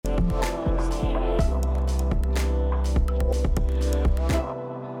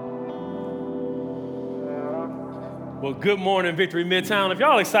Well, good morning, Victory Midtown. If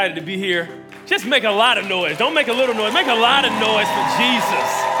y'all excited to be here, just make a lot of noise. Don't make a little noise. Make a lot of noise for Jesus.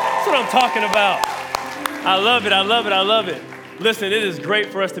 That's what I'm talking about. I love it. I love it. I love it. Listen, it is great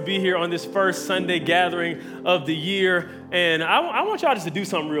for us to be here on this first Sunday gathering of the year. And I want y'all just to do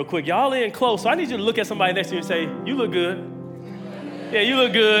something real quick. Y'all in close, so I need you to look at somebody next to you and say, you look good. Yeah, you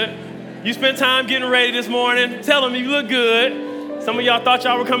look good. You spent time getting ready this morning. Tell them you look good. Some of y'all thought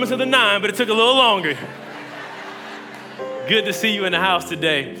y'all were coming to the 9, but it took a little longer. Good to see you in the house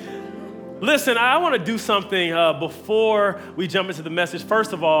today. Listen, I want to do something before we jump into the message.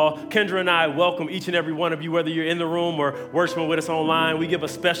 First of all, Kendra and I welcome each and every one of you, whether you're in the room or worshiping with us online. We give a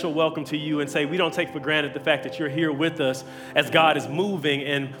special welcome to you and say we don't take for granted the fact that you're here with us as God is moving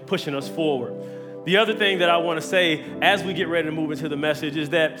and pushing us forward. The other thing that I want to say as we get ready to move into the message is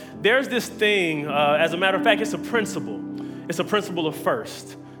that there's this thing, as a matter of fact, it's a principle. It's a principle of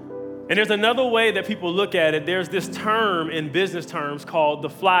first. And there's another way that people look at it. There's this term in business terms called the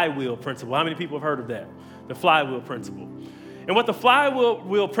flywheel principle. How many people have heard of that? The flywheel principle. And what the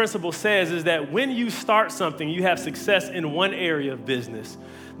flywheel principle says is that when you start something, you have success in one area of business.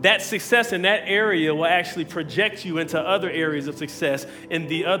 That success in that area will actually project you into other areas of success in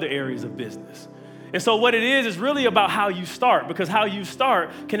the other areas of business. And so what it is really about how you start, because how you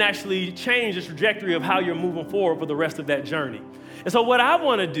start can actually change the trajectory of how you're moving forward for the rest of that journey. And so what I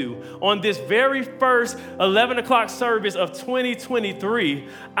want to do on this very first 11 o'clock service of 2023,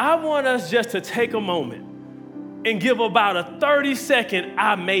 I want us just to take a moment and give about a 30-second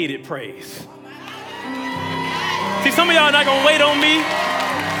I made it praise. See, some of y'all are not going to wait on me.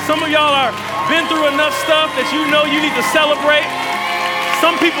 Some of y'all are been through enough stuff that you know you need to celebrate.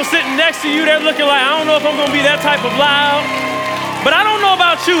 Some people sitting next to you, they're looking like, I don't know if I'm going to be that type of loud. But I don't know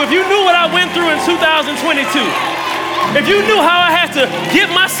about you. If you knew what I went through in 2022, if you knew how I had to get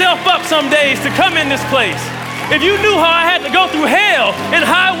myself up some days to come in this place, if you knew how I had to go through hell and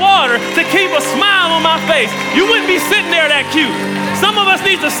high water to keep a smile on my face, you wouldn't be sitting there that cute. Some of us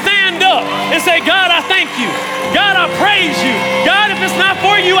need to stand up and say, God, I thank you. God, I praise you. God, if it's not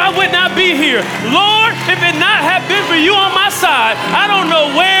for you, I would not be here. Lord, if it not have been for you on my side, I don't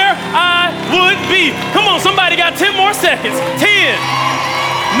know where I would be. Come on, somebody got 10 more seconds. 10,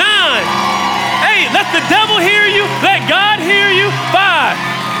 9, 8, let the devil hear you, let God hear you. 5,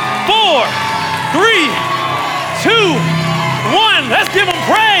 4, 3, 2, 1. Let's give him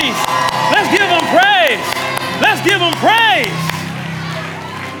praise. Let's give him praise. Let's give him praise.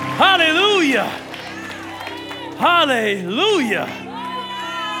 Hallelujah. Hallelujah.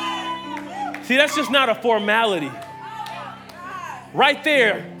 See, that's just not a formality. Right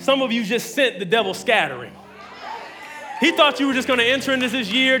there, some of you just sent the devil scattering. He thought you were just going to enter into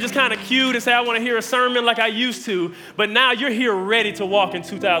this year just kind of cute and say, I want to hear a sermon like I used to. But now you're here ready to walk in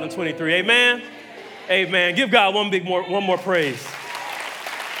 2023. Amen? Amen. Give God one more praise.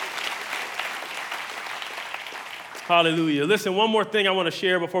 Hallelujah. Listen, one more thing I want to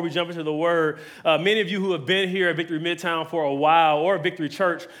share before we jump into the word. Many of you who have been here at Victory Midtown for a while or Victory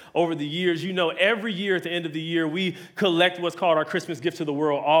Church over the years, you know every year at the end of the year, we collect what's called our Christmas Gift to the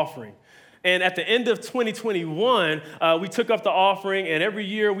World offering. And at the end of 2021, we took up the offering, and every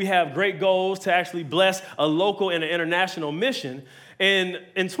year we have great goals to actually bless a local and an international mission. And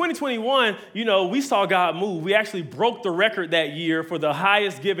in 2021, you know, we saw God move. We actually broke the record that year for the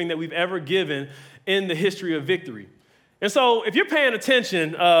highest giving that we've ever given in the history of Victory. And so if you're paying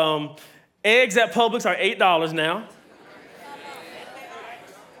attention, eggs at Publix are $8 now.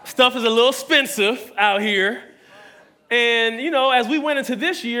 Stuff is a little expensive out here. And, you know, as we went into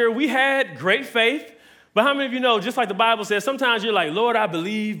this year, we had great faith. But how many of you know, just like the Bible says, sometimes you're like, Lord, I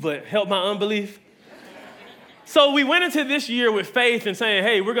believe, but help my unbelief. So we went into this year with faith and saying,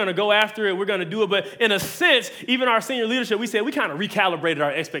 hey, we're going to go after it. We're going to do it. But in a sense, even our senior leadership, we said we kind of recalibrated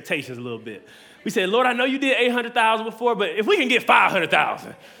our expectations a little bit. We said, Lord, I know you did 800,000 before, but if we can get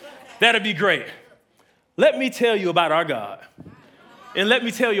 500,000, that'd be great. Let me tell you about our God. And let me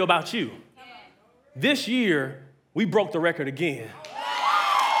tell you about you. This year, we broke the record again.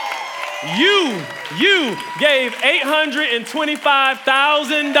 You gave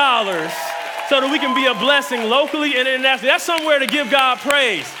 $825,000 so that we can be a blessing locally and internationally. That's somewhere to give God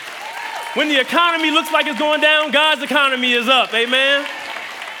praise. When the economy looks like it's going down, God's economy is up. Amen?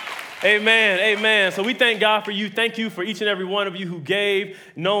 Amen, amen. So we thank God for you. Thank you for each and every one of you who gave,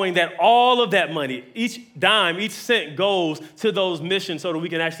 knowing that all of that money, each dime, each cent goes to those missions so that we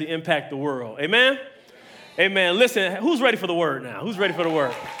can actually impact the world. Amen? Amen. Listen, who's ready for the word now? Who's ready for the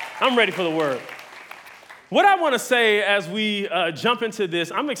word? I'm ready for the word. What I want to say as we jump into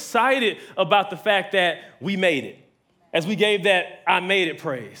this, I'm excited about the fact that we made it. As we gave that I made it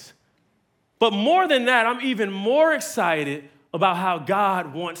praise. But more than that, I'm even more excited about how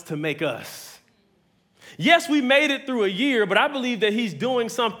God wants to make us. Yes, we made it through a year, but I believe that he's doing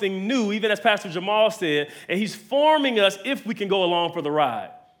something new, even as Pastor Jamal said, and he's forming us if we can go along for the ride.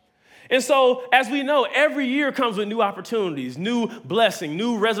 And so, as we know, every year comes with new opportunities, new blessing,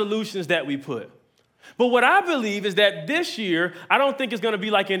 new resolutions that we put. But what I believe is that this year, I don't think it's going to be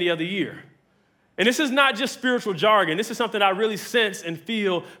like any other year. And this is not just spiritual jargon. This is something I really sense and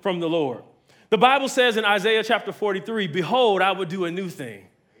feel from the Lord. The Bible says in Isaiah chapter 43, behold, I will do a new thing.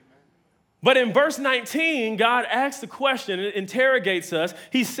 But in verse 19, God asks the question, and interrogates us.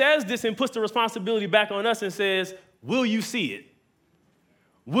 He says this and puts the responsibility back on us and says, will you see it?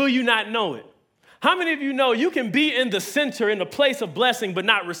 Will you not know it? How many of you know you can be in the center, in the place of blessing, but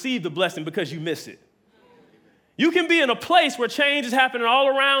not receive the blessing because you miss it? You can be in a place where change is happening all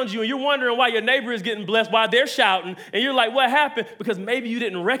around you and you're wondering why your neighbor is getting blessed, why they're shouting, and you're like, what happened? Because maybe you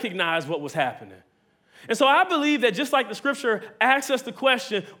didn't recognize what was happening. And so I believe that just like the scripture asks us the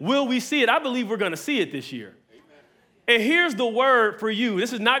question, will we see it? I believe we're going to see it this year. Amen. And here's the word for you.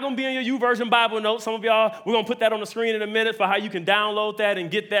 This is not going to be in your YouVersion Bible notes. Some of y'all, we're going to put that on the screen in a minute for how you can download that and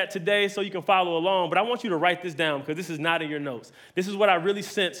get that today so you can follow along. But I want you to write this down because this is not in your notes. This is what I really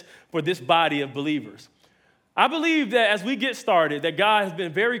sense for this body of believers. I believe that as we get started, that God has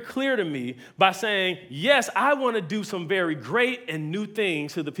been very clear to me by saying, yes, I want to do some very great and new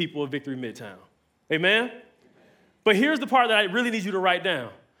things to the people of Victory Midtown. Amen? But here's the part that I really need you to write down.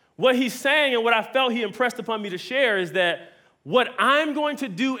 What he's saying and what I felt he impressed upon me to share is that what I'm going to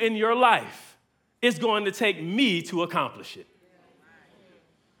do in your life is going to take me to accomplish it.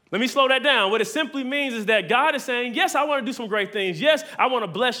 Let me slow that down. What it simply means is that God is saying, yes, I want to do some great things. Yes, I want to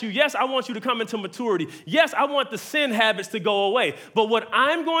bless you. Yes, I want you to come into maturity. Yes, I want the sin habits to go away. But what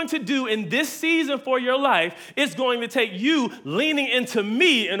I'm going to do in this season for your life is going to take you leaning into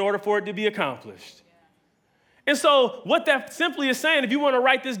me in order for it to be accomplished. And so what that simply is saying, if you want to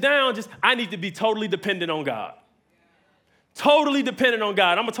write this down, just I need to be totally dependent on God. Totally dependent on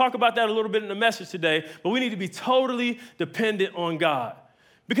God. I'm going to talk about that a little bit in the message today, but we need to be totally dependent on God.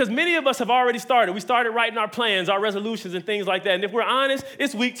 Because many of us have already started. We started writing our plans, our resolutions, and things like that. And if we're honest,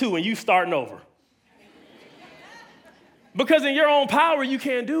 it's week 2 and you starting over. Because in your own power, you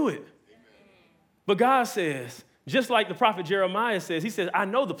can't do it. But God says, just like the prophet Jeremiah says, he says, I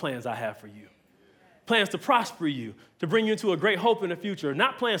know the plans I have for you. Plans to prosper you, to bring you into a great hope in the future.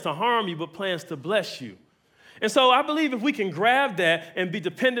 Not plans to harm you, but plans to bless you. And so I believe if we can grab that and be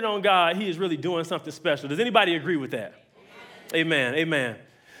dependent on God, he is really doing something special. Does anybody agree with that? Amen. Amen.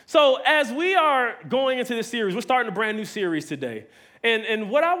 So as we are going into this series, we're starting a brand new series today. And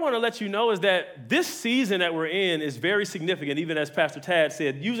what I want to let you know is that this season that we're in is very significant, even as Pastor Tad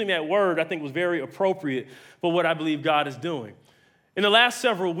said. Using that word, I think, was very appropriate for what I believe God is doing. In the last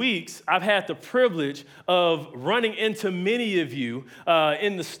several weeks, I've had the privilege of running into many of you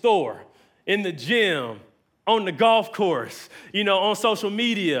in the store, in the gym, on the golf course, on social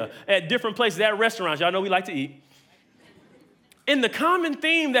media, at different places, at restaurants. Y'all know we like to eat. And the common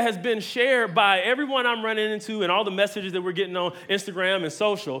theme that has been shared by everyone I'm running into and all the messages that we're getting on Instagram and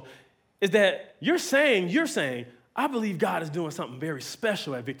social is that you're saying, I believe God is doing something very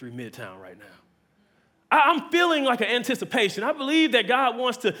special at Victory Midtown right now. I'm feeling like an anticipation. I believe that God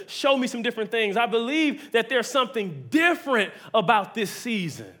wants to show me some different things. I believe that there's something different about this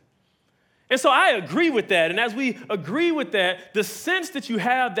season. And so I agree with that. And as we agree with that, the sense that you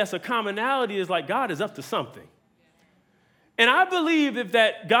have that's a commonality is like God is up to something. And I believe if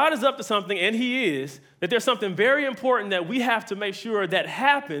that God is up to something, and he is, that there's something very important that we have to make sure that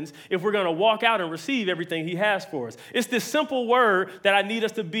happens if we're going to walk out and receive everything he has for us. It's this simple word that I need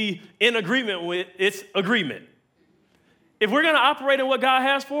us to be in agreement with. It's agreement. If we're going to operate in what God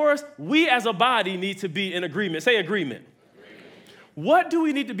has for us, we as a body need to be in agreement. Say agreement. What do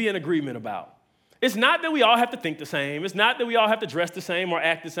we need to be in agreement about? It's not that we all have to think the same. It's not that we all have to dress the same or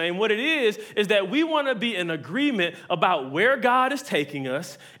act the same. What it is that we want to be in agreement about where God is taking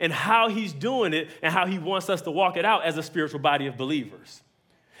us and how he's doing it and how he wants us to walk it out as a spiritual body of believers.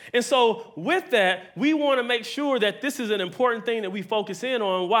 And so with that, we want to make sure that this is an important thing that we focus in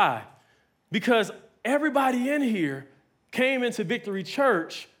on. Why? Because everybody in here came into Victory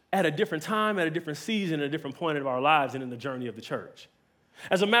Church at a different time, at a different season, at a different point of our lives and in the journey of the church.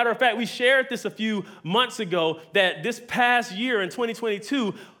 As a matter of fact, we shared this a few months ago that this past year in 2022,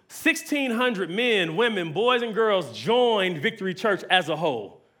 1,600 men, women, boys, and girls joined Victory Church as a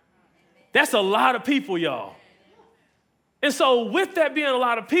whole. That's a lot of people, y'all. And so with that being a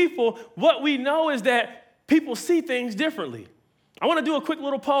lot of people, what we know is that people see things differently. I want to do a quick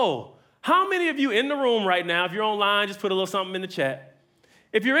little poll. How many of you in the room right now, if you're online, just put a little something in the chat.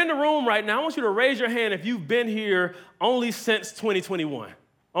 If you're in the room right now, I want you to raise your hand if you've been here only since 2021.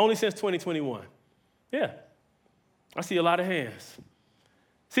 Only since 2021. Yeah, I see a lot of hands.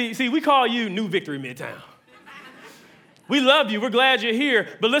 See, we call you New Victory Midtown. We love you. We're glad you're here.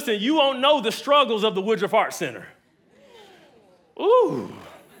 But listen, you won't know the struggles of the Woodruff Art Center. Ooh.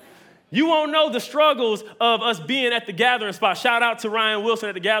 You won't know the struggles of us being at the Gathering Spot. Shout out to Ryan Wilson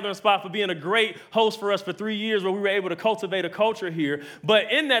at the Gathering Spot for being a great host for us for 3 years where we were able to cultivate a culture here.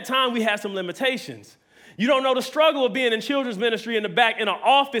 But in that time, we had some limitations. You don't know the struggle of being in children's ministry in the back in an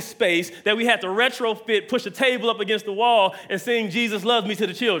office space that we had to retrofit, push a table up against the wall, and sing Jesus Loves Me to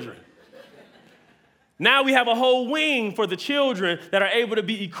the children. Now we have a whole wing for the children that are able to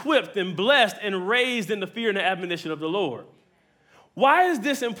be equipped and blessed and raised in the fear and the admonition of the Lord. Why is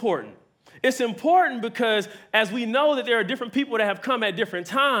this important? It's important because as we know that there are different people that have come at different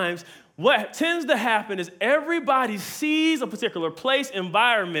times, what tends to happen is everybody sees a particular place,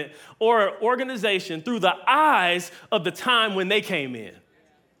 environment, or organization through the eyes of the time when they came in.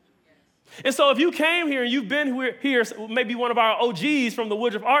 And so if you came here and you've been here, maybe one of our OGs from the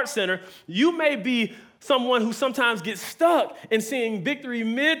Woodruff Art Center, you may be someone who sometimes gets stuck in seeing Victory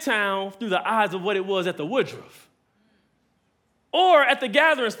Midtown through the eyes of what it was at the Woodruff. Or at the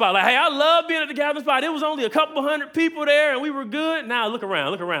Gathering Spot. Like, hey, I love being at the Gathering Spot. It was only a couple hundred people there and we were good. Now look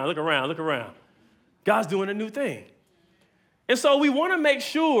around. God's doing a new thing. And so we want to make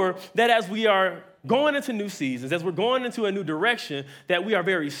sure that as we are going into new seasons, as we're going into a new direction, that we are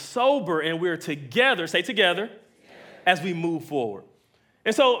very sober and we're together, say together, as we move forward.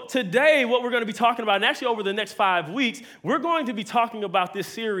 And so today, what we're going to be talking about, and actually over the next 5 weeks, we're going to be talking about this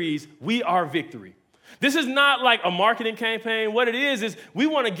series, We Are Victory. This is not like a marketing campaign. What it is we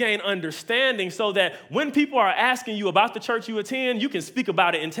want to gain understanding so that when people are asking you about the church you attend, you can speak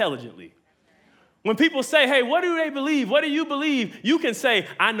about it intelligently. When people say, hey, what do they believe? What do you believe? You can say,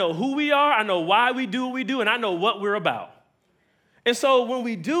 I know who we are, I know why we do what we do, and I know what we're about. And so when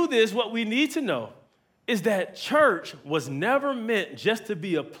we do this, what we need to know is that church was never meant just to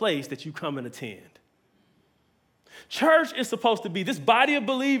be a place that you come and attend. Church is supposed to be, this body of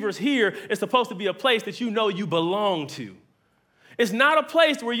believers here is supposed to be a place that you know you belong to. It's not a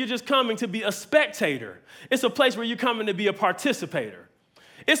place where you're just coming to be a spectator. It's a place where you're coming to be a participator.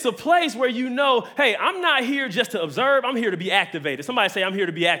 It's a place where you know, hey, I'm not here just to observe, I'm here to be activated. Somebody say, I'm here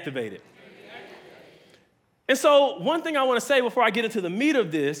to be activated. And so one thing I want to say before I get into the meat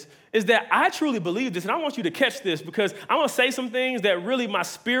of this is that I truly believe this, and I want you to catch this because I want to say some things that really my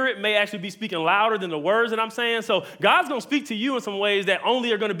spirit may actually be speaking louder than the words that I'm saying. So God's going to speak to you in some ways that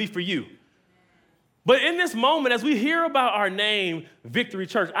only are going to be for you. But in this moment, as we hear about our name, Victory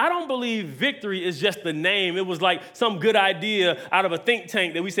Church, I don't believe victory is just the name. It was like some good idea out of a think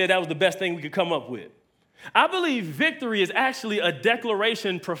tank that we said that was the best thing we could come up with. I believe victory is actually a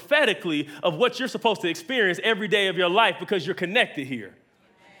declaration prophetically of what you're supposed to experience every day of your life because you're connected here.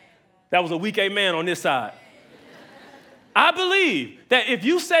 That was a weak amen on this side. I believe that if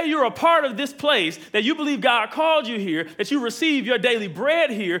you say you're a part of this place, that you believe God called you here, that you receive your daily bread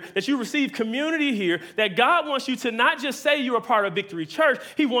here, that you receive community here, that God wants you to not just say you're a part of Victory Church,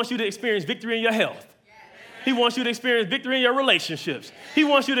 He wants you to experience victory in your health. He wants you to experience victory in your relationships. He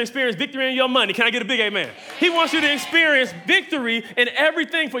wants you to experience victory in your money. Can I get a big amen? He wants you to experience victory in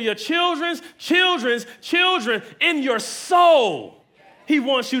everything for your children, in your soul. He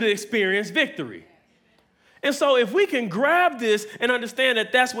wants you to experience victory. And so if we can grab this and understand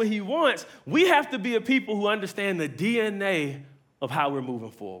that that's what He wants, we have to be a people who understand the DNA of how we're moving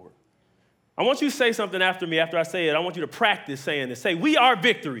forward. I want you to say something after me. After I say it, I want you to practice saying this. Say, we are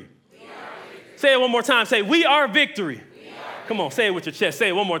victory. Say it one more time. Say, we are victory. Come on, say it with your chest. Say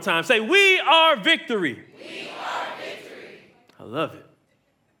it one more time. Say, we are victory. We are victory. I love it.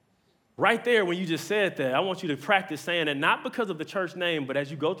 Right there, when you just said that, I want you to practice saying it, not because of the church name, but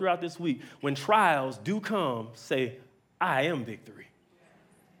as you go throughout this week, when trials do come, say, I am victory.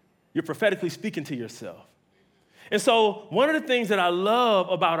 You're prophetically speaking to yourself. And so one of the things that I love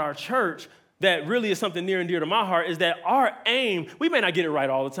about our church that really is something near and dear to my heart is that our aim, we may not get it right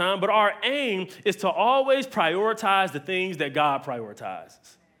all the time, but our aim is to always prioritize the things that God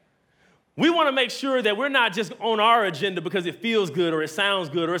prioritizes. We want to make sure that we're not just on our agenda because it feels good or it sounds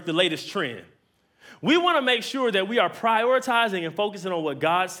good or it's the latest trend. We want to make sure that we are prioritizing and focusing on what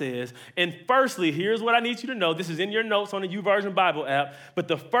God says. And firstly, here's what I need you to know. This is in your notes on the YouVersion Bible app. But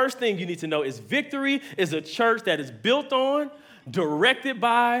the first thing you need to know is Victory is a church that is built on, directed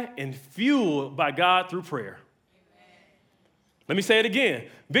by, and fueled by God through prayer. Amen. Let me say it again.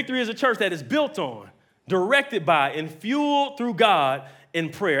 Victory is a church that is built on, directed by, and fueled through God in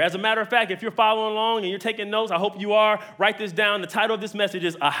prayer. As a matter of fact, if you're following along and you're taking notes, I hope you are, write this down. The title of this message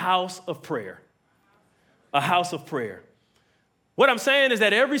is A House of Prayer. A house of prayer. What I'm saying is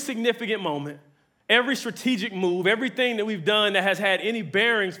that every significant moment, every strategic move, everything that we've done that has had any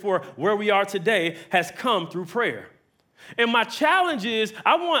bearings for where we are today has come through prayer. And my challenge is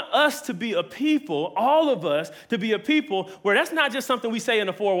I want us to be a people, all of us, to be a people where that's not just something we say in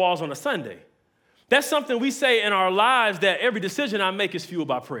the four walls on a Sunday. That's something we say in our lives, that every decision I make is fueled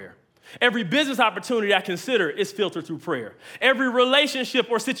by prayer. Every business opportunity I consider is filtered through prayer. Every relationship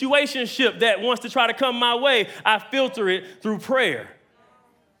or situationship that wants to try to come my way, I filter it through prayer.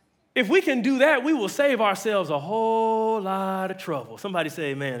 If we can do that, we will save ourselves a whole lot of trouble. Somebody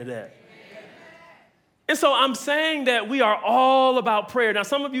say amen to that. And so I'm saying that we are all about prayer. Now,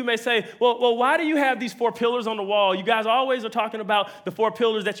 some of you may say, well, why do you have these 4 pillars on the wall? You guys always are talking about the 4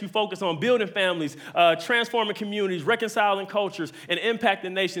 pillars that you focus on: building families, transforming communities, reconciling cultures, and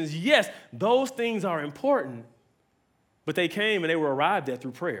impacting nations. Yes, those things are important, but they came and they were arrived at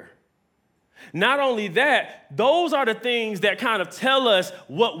through prayer. Not only that, those are the things that kind of tell us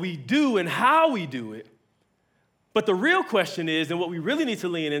what we do and how we do it. But the real question is, and what we really need to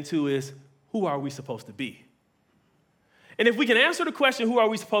lean into is, who are we supposed to be? And if we can answer the question, who are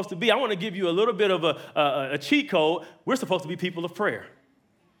we supposed to be, I want to give you a little bit of a cheat code. We're supposed to be people of prayer.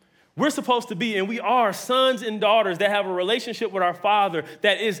 We're supposed to be, and we are, sons and daughters that have a relationship with our Father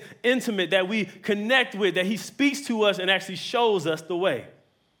that is intimate, that we connect with, that He speaks to us and actually shows us the way.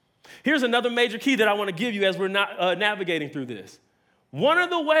 Here's another major key that I want to give you as we're navigating through this. One of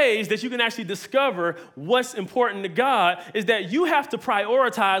the ways that you can actually discover what's important to God is that you have to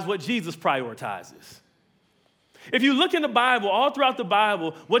prioritize what Jesus prioritizes. If you look in the Bible, all throughout the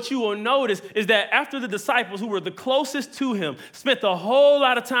Bible, what you will notice is that after the disciples who were the closest to Him spent a whole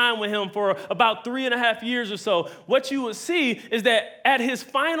lot of time with Him for about 3.5 years or so, what you would see is that at His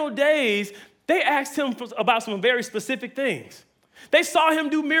final days, they asked Him about some very specific things. They saw Him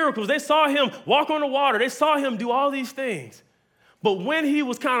do miracles. They saw Him walk on the water. They saw Him do all these things. But when He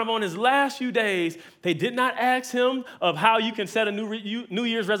was kind of on His last few days, they did not ask Him of how you can set a New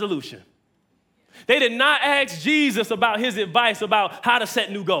Year's resolution. They did not ask Jesus about His advice about how to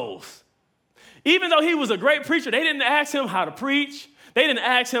set new goals. Even though He was a great preacher, they didn't ask Him how to preach. They didn't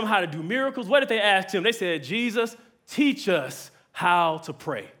ask Him how to do miracles. What did they ask Him? They said, Jesus, teach us how to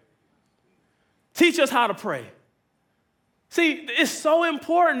pray. Teach us how to pray. See, it's so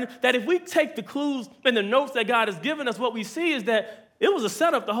important that if we take the clues and the notes that God has given us, what we see is that it was a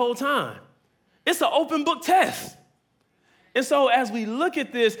setup the whole time. It's an open book test. And so as we look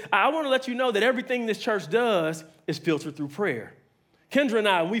at this, I want to let you know that everything this church does is filtered through prayer. Kendra and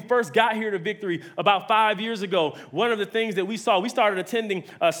I, when we first got here to Victory about 5 years ago, one of the things that we saw, we started attending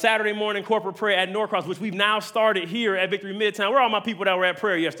Saturday morning corporate prayer at Norcross, which we've now started here at Victory Midtown. Where are all my people that were at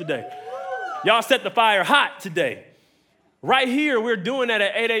prayer yesterday? Y'all set the fire hot today. Right here, we're doing that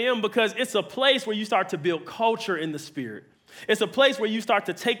at 8 a.m. because it's a place where you start to build culture in the Spirit. It's a place where you start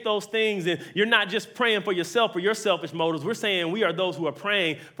to take those things and you're not just praying for yourself or your selfish motives. We're saying we are those who are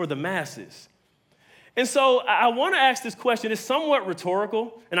praying for the masses. And so I want to ask this question. It's somewhat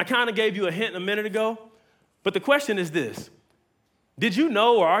rhetorical, and I kind of gave you a hint a minute ago. But the question is this. Did you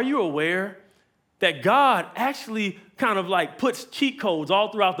know, or are you aware that God actually kind of like puts cheat codes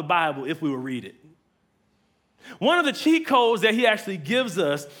all throughout the Bible if we would read it? One of the cheat codes that He actually gives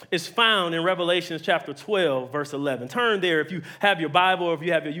us is found in Revelation chapter 12, verse 11. Turn there if you have your Bible or if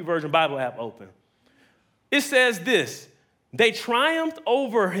you have your YouVersion Bible app open. It says this: they triumphed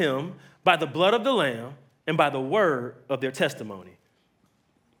over Him by the blood of the Lamb and by the word of their testimony.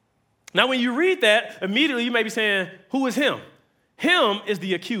 Now, when you read that, immediately you may be saying, who is Him? Him is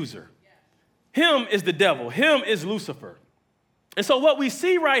the accuser. Him is the devil. Him is Lucifer. And so what we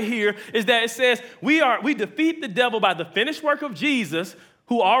see right here is that it says we defeat the devil by the finished work of Jesus,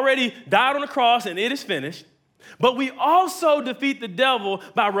 who already died on the cross and it is finished. But we also defeat the devil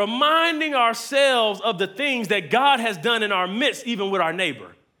by reminding ourselves of the things that God has done in our midst, even with our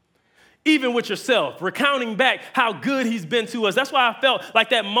neighbor, even with yourself, recounting back how good He's been to us. That's why I felt like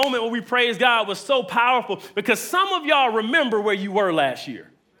that moment when we praised God was so powerful, because some of y'all remember where you were last year.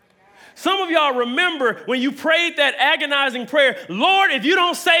 Some of y'all remember when you prayed that agonizing prayer, Lord, if you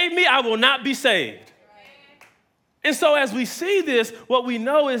don't save me, I will not be saved. And so as we see this, what we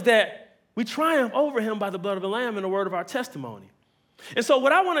know is that we triumph over Him by the blood of the Lamb and the word of our testimony. And so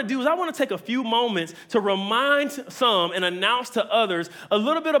what I want to do is I want to take a few moments to remind some and announce to others a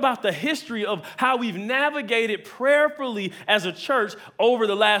little bit about the history of how we've navigated prayerfully as a church over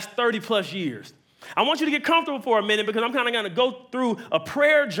the last 30 plus years. I want you to get comfortable for a minute because I'm kind of going to go through a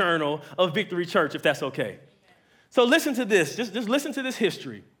prayer journal of Victory Church, if that's okay. So listen to this. Just listen to this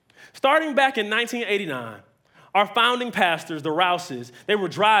history. Starting back in 1989, our founding pastors, the Rouses, they were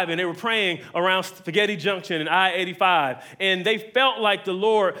driving, they were praying around Spaghetti Junction and I-85, and they felt like the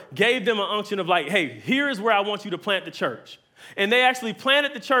Lord gave them an unction of like, hey, here is where I want you to plant the church. And they actually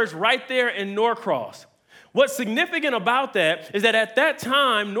planted the church right there in Norcross. What's significant about that is that at that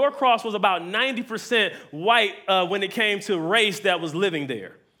time, Norcross was about 90% white when it came to race that was living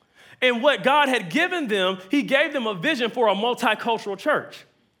there. And what God had given them, he gave them a vision for a multicultural church.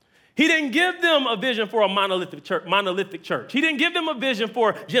 He didn't give them a vision for a monolithic church. He didn't give them a vision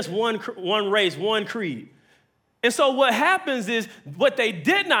for just one race, one creed. And so what happens is, what they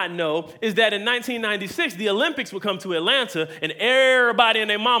did not know is that in 1996, the Olympics would come to Atlanta, and everybody and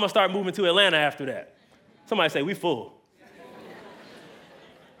their mama start moving to Atlanta after that. Somebody say, we full.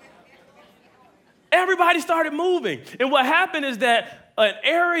 Everybody started moving. And what happened is that an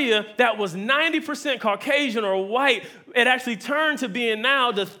area that was 90% Caucasian or white, it actually turned to being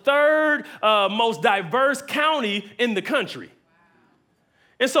now the third most diverse county in the country.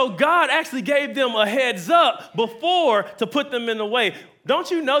 And so God actually gave them a heads up before to put them in the way. Don't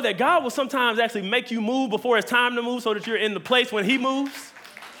you know that God will sometimes actually make you move before it's time to move so that you're in the place when he moves?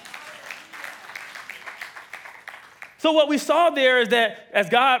 So what we saw there is that as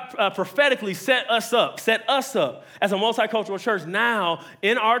God prophetically set us up as a multicultural church, now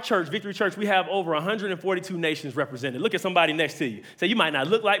in our church, Victory Church, we have over 142 nations represented. Look at somebody next to you. Say, you might not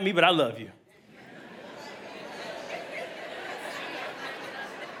look like me, but I love you.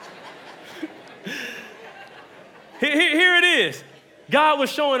 Here it is. God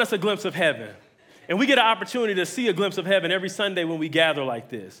was showing us a glimpse of heaven. And we get an opportunity to see a glimpse of heaven every Sunday when we gather like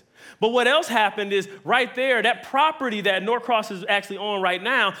this. But what else happened is right there, that property that Norcross is actually on right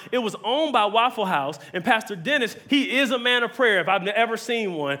now, it was owned by Waffle House. And Pastor Dennis, he is a man of prayer if I've ever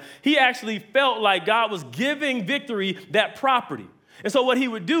seen one. He actually felt like God was giving Victory that property. And so what he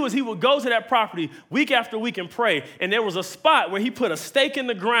would do is he would go to that property week after week and pray. And there was a spot where he put a stake in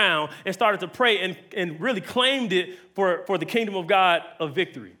the ground and started to pray and really claimed it for the kingdom of God of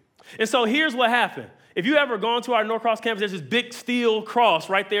Victory. And so here's what happened. If you ever gone to our Norcross campus, there's this big steel cross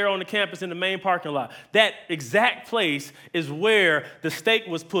right there on the campus in the main parking lot. That exact place is where the stake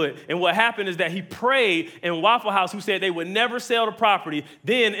was put. And what happened is that he prayed, and Waffle House, who said they would never sell the property,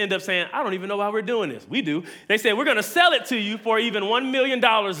 then end up saying, I don't even know why we're doing this. We do. They said, we're going to sell it to you for even $1 million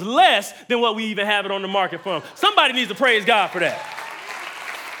less than what we even have it on the market from. Somebody needs to praise God for that.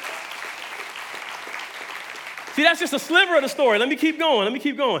 See, that's just a sliver of the story. Let me keep going.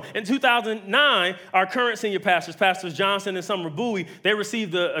 In 2009, our current senior pastors, Pastors Johnson and Summer Bowie, they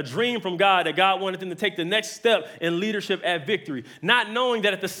received a dream from God that God wanted them to take the next step in leadership at Victory, not knowing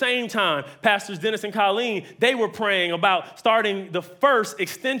that at the same time, Pastors Dennis and Colleen, they were praying about starting the first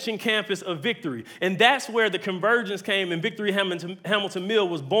extension campus of Victory. And that's where the convergence came, and Victory Hamilton Mill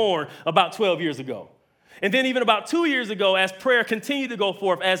was born about 12 years ago. And then even about 2 years ago, as prayer continued to go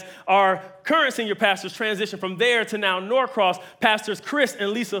forth, as our current senior pastors transitioned from there to now Norcross, Pastors Chris and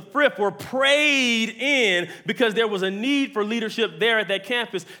Lisa Frith were prayed in because there was a need for leadership there at that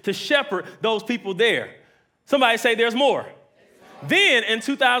campus to shepherd those people there. Somebody say there's more. Then in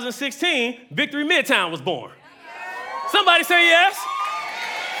 2016, Victory Midtown was born. Somebody say yes.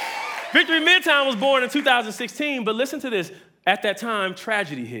 Victory Midtown was born in 2016, but listen to this. At that time,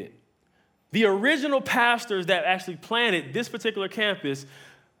 tragedy hit. The original pastors that actually planted this particular campus,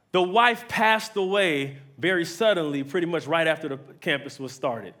 the wife passed away very suddenly, pretty much right after the campus was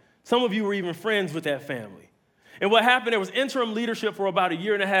started. Some of you were even friends with that family. And what happened, there was interim leadership for about a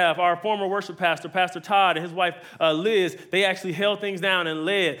year and a half. Our former worship pastor, Pastor Todd, and his wife, Liz, they actually held things down and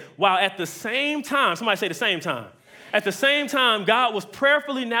led, while at the same time, somebody say the same time. At the same time, God was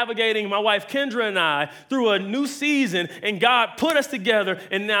prayerfully navigating my wife Kendra and I through a new season, and God put us together,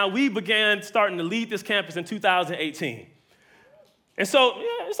 and now we began starting to lead this campus in 2018. And so,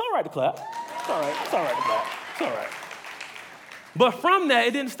 yeah, it's all right to clap. It's all right to clap. It's all right. But from that,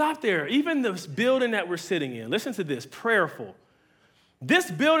 it didn't stop there. Even this building that we're sitting in, listen to this, prayerful.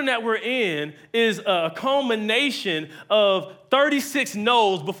 This building that we're in is a culmination of 36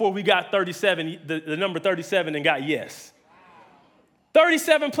 no's before we got 37, the number 37, and got yes.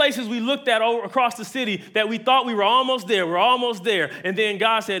 37 places we looked at across the city that we thought we were almost there. And then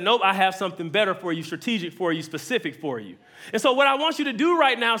God said, nope, I have something better for you, strategic for you, specific for you. And so what I want you to do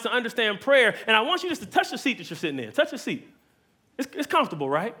right now is to understand prayer, and I want you just to touch the seat that you're sitting in. Touch the seat. It's comfortable,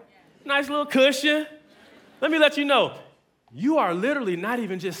 right? Nice little cushion. Let me let you know. You are literally not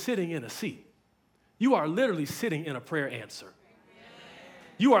even just sitting in a seat. You are literally sitting in a prayer answer.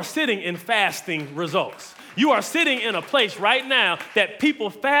 You are sitting in fasting results. You are sitting in a place right now that people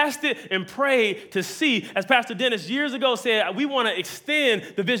fasted and prayed to see. As Pastor Dennis years ago said, we want to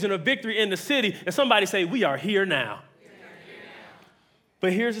extend the vision of victory in the city. And somebody say, we are here now.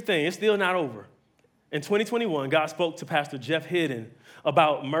 But here's the thing, it's still not over. In 2021, God spoke to Pastor Jeff Hidden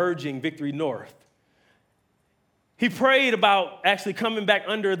about merging Victory North. He prayed about actually coming back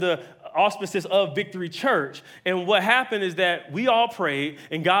under the auspices of Victory Church. And what happened is that we all prayed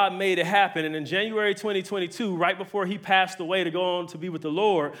and God made it happen. And in January 2022, right before he passed away to go on to be with the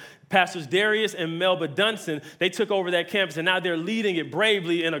Lord, Pastors Darius and Melba Dunson, they took over that campus and now they're leading it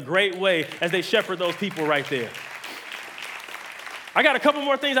bravely in a great way as they shepherd those people right there. I got a couple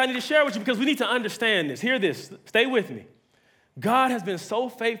more things I need to share with you because we need to understand this. Hear this. Stay with me. God has been so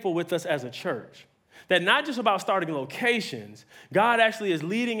faithful with us as a church that not just about starting locations, God actually is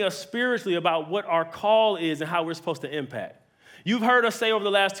leading us spiritually about what our call is and how we're supposed to impact. You've heard us say over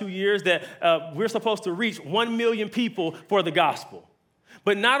the last 2 years that we're supposed to reach 1 million people for the gospel.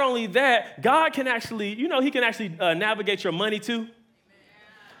 But not only that, God can actually, he can actually navigate your money too.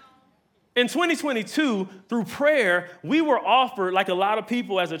 In 2022, through prayer, we were offered, like a lot of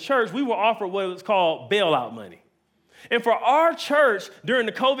people as a church, we were offered what was called bailout money. And for our church during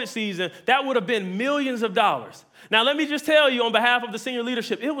the COVID season, that would have been millions of dollars. Now, let me just tell you on behalf of the senior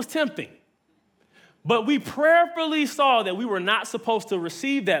leadership, it was tempting. But we prayerfully saw that we were not supposed to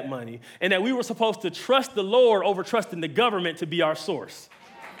receive that money and that we were supposed to trust the Lord over trusting the government to be our source.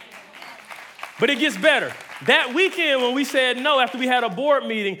 But it gets better. That weekend when we said no after we had a board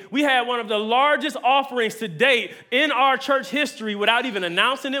meeting, we had one of the largest offerings to date in our church history without even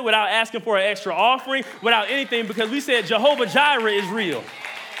announcing it, without asking for an extra offering, without anything, because we said Jehovah Jireh is real.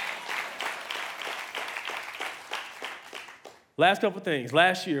 Last couple things.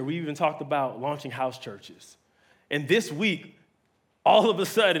 Last year, we even talked about launching house churches. And this week, all of a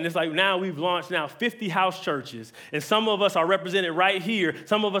sudden, it's like now we've launched 50 house churches, and some of us are represented right here.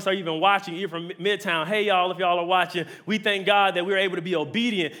 Some of us are even watching here from Midtown. Hey, y'all, if y'all are watching, we thank God that we're able to be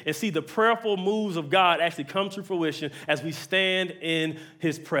obedient and see the prayerful moves of God actually come to fruition as we stand in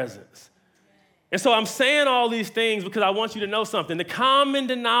his presence. And so I'm saying all these things because I want you to know something. The common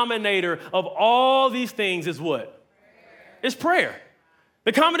denominator of all these things is what? It's prayer.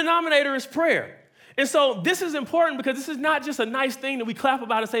 The common denominator is prayer. And so this is important because this is not just a nice thing that we clap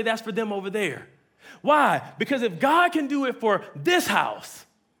about and say that's for them over there. Why? Because if God can do it for this house,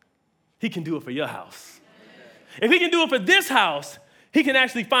 he can do it for your house. If he can do it for this house, he can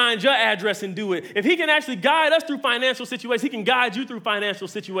actually find your address and do it. If he can actually guide us through financial situations, he can guide you through financial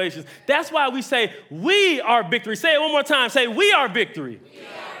situations. That's why we say we are victory. Say it one more time. Say we are victory.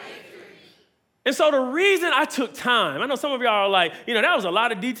 And so the reason I took time, I know some of y'all are like, that was a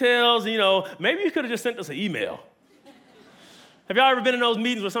lot of details, maybe you could have just sent us an email. Have y'all ever been in those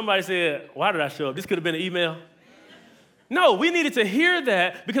meetings where somebody said, why did I show up? This could have been an email. No, we needed to hear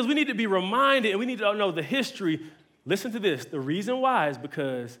that because we need to be reminded and we need to know the history. Listen to this. The reason why is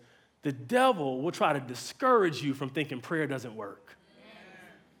because the devil will try to discourage you from thinking prayer doesn't work.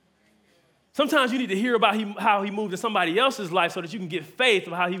 Sometimes you need to hear about how he moved in somebody else's life so that you can get faith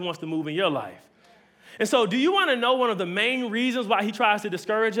of how he wants to move in your life. And so do you want to know one of the main reasons why he tries to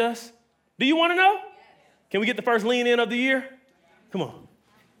discourage us? Do you want to know? Can we get the first lean in of the year? Come on.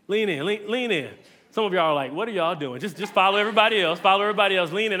 Lean in, lean in. Some of y'all are like, what are y'all doing? Just follow everybody else. Follow everybody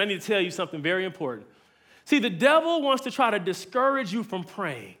else. Lean in. I need to tell you something very important. See, the devil wants to try to discourage you from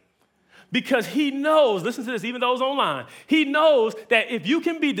praying because he knows, listen to this, even those online, he knows that if you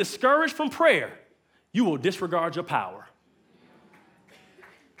can be discouraged from prayer, you will disregard your power.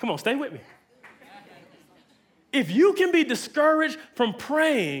 Come on, stay with me. If you can be discouraged from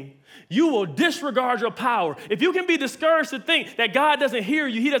praying, you will disregard your power. If you can be discouraged to think that God doesn't hear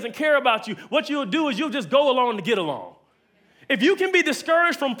you, he doesn't care about you, what you'll do is you'll just go along to get along. If you can be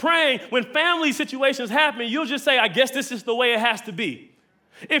discouraged from praying when family situations happen, you'll just say, I guess this is the way it has to be.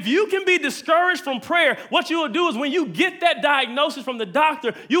 If you can be discouraged from prayer, what you will do is when you get that diagnosis from the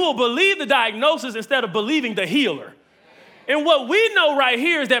doctor, you will believe the diagnosis instead of believing the healer. And what we know right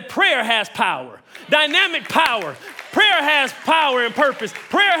here is that prayer has power, dynamic power. Prayer has power and purpose.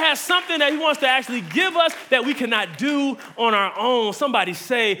 Prayer has something that he wants to actually give us that we cannot do on our own. Somebody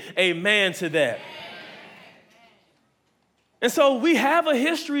say amen to that. And so we have a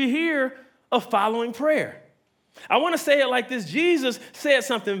history here of following prayer. I want to say it like this. Jesus said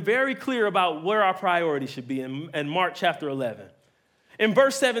something very clear about where our priority should be in Mark chapter 11. In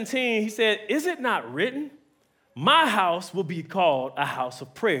verse 17, he said, is it not written, my house will be called a house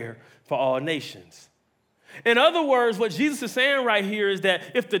of prayer for all nations? In other words, what Jesus is saying right here is that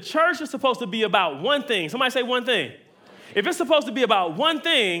if the church is supposed to be about one thing, somebody say one thing. If it's supposed to be about one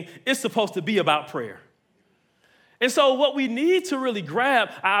thing, it's supposed to be about prayer. And so what we need to really grab,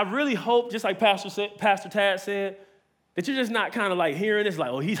 I really hope, just like Pastor Tad said, that you're just not kind of like hearing this like,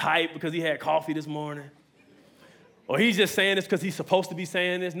 oh, he's hyped because he had coffee this morning. Or he's just saying this because he's supposed to be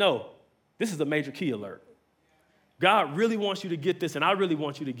saying this. No, this is a major key alert. God really wants you to get this, and I really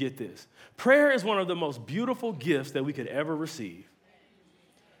want you to get this. Prayer is one of the most beautiful gifts that we could ever receive.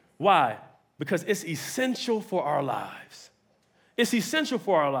 Why? Because it's essential for our lives. It's essential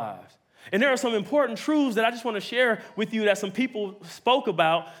for our lives. And there are some important truths that I just want to share with you that some people spoke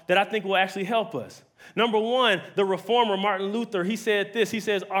about that I think will actually help us. Number one, the reformer Martin Luther, he said this. He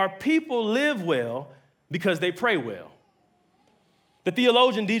says, our people live well because they pray well. The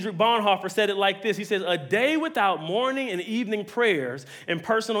theologian Dietrich Bonhoeffer said it like this. He says, a day without morning and evening prayers and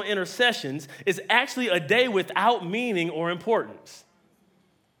personal intercessions is actually a day without meaning or importance.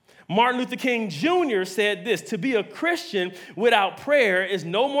 Martin Luther King Jr. said this, to be a Christian without prayer is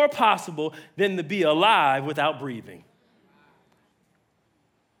no more possible than to be alive without breathing.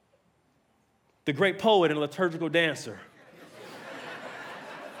 The great poet and liturgical dancer,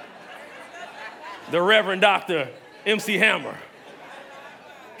 the Reverend Dr. MC Hammer,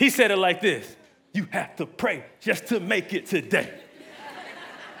 he said it like this, you have to pray just to make it today.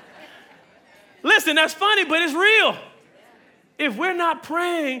 Listen, that's funny, but it's real. If we're not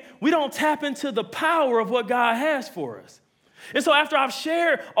praying, we don't tap into the power of what God has for us. And so after I've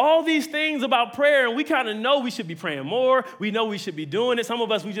shared all these things about prayer, and we kind of know we should be praying more, we know we should be doing it. Some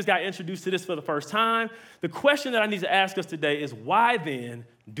of us, we just got introduced to this for the first time. The question that I need to ask us today is, why then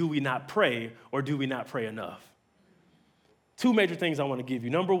do we not pray, or do we not pray enough? Two major things I want to give you.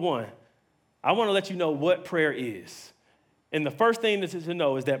 Number one, I want to let you know what prayer is. And the first thing to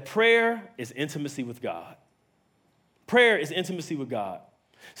know is that prayer is intimacy with God. Prayer is intimacy with God.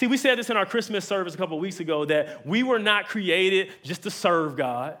 See, we said this in our Christmas service a couple of weeks ago, that we were not created just to serve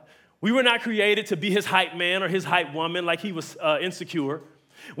God. We were not created to be his hype man or his hype woman like he was insecure.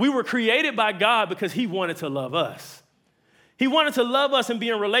 We were created by God because he wanted to love us. He wanted to love us and be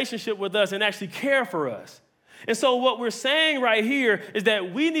in relationship with us and actually care for us. And so what we're saying right here is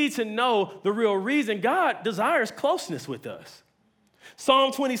that we need to know the real reason God desires closeness with us.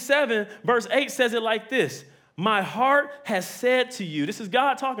 Psalm 27, verse 8 says it like this. My heart has said to you, this is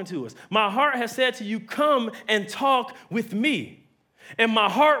God talking to us. My heart has said to you, come and talk with me. And my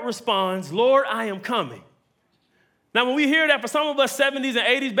heart responds, Lord, I am coming. Now, when we hear that, for some of us 70s and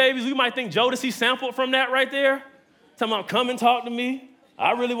 80s babies, we might think Jodeci sampled from that right there. Talking about come and talk to me.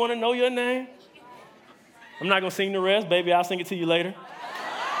 I really want to know your name. I'm not going to sing the rest, baby. I'll sing it to you later.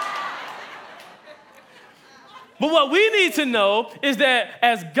 But what we need to know is that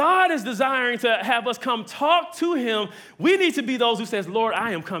as God is desiring to have us come talk to him, we need to be those who says, Lord,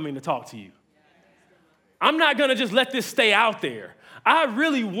 I am coming to talk to you. I'm not going to just let this stay out there. I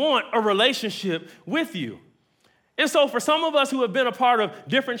really want a relationship with you. And so for some of us who have been a part of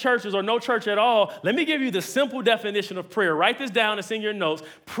different churches or no church at all, let me give you the simple definition of prayer. Write this down. It's in your notes.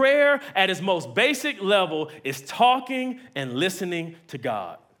 Prayer at its most basic level is talking and listening to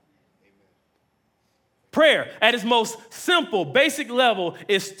God. Prayer at its most simple, basic level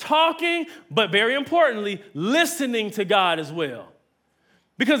is talking, but very importantly, listening to God as well.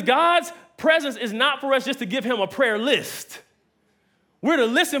 Because God's presence is not for us just to give him a prayer list. We're to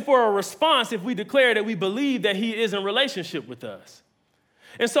listen for a response if we declare that we believe that he is in relationship with us.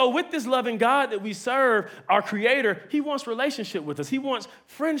 And so with this loving God that we serve, our Creator, he wants relationship with us. He wants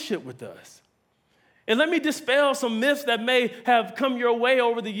friendship with us. And let me dispel some myths that may have come your way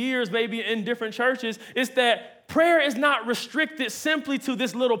over the years, maybe in different churches. It's that prayer is not restricted simply to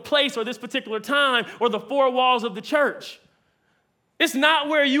this little place or this particular time or the four walls of the church. It's not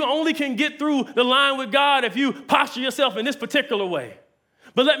where you only can get through the line with God if you posture yourself in this particular way.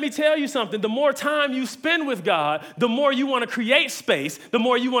 But let me tell you something. The more time you spend with God, the more you want to create space, the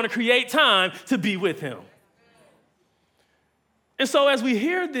more you want to create time to be with him. And so as we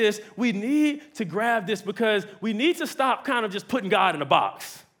hear this, we need to grab this because we need to stop kind of just putting God in a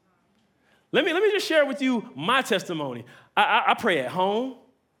box. Let me just share with you my testimony. I pray at home.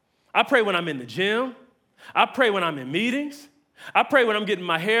 I pray when I'm in the gym. I pray when I'm in meetings. I pray when I'm getting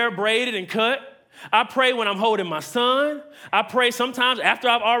my hair braided and cut. I pray when I'm holding my son. I pray sometimes after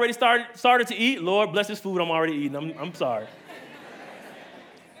I've already started to eat. Lord, bless this food I'm already eating. I'm sorry.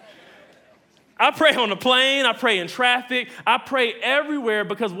 I pray on the plane. I pray in traffic. I pray everywhere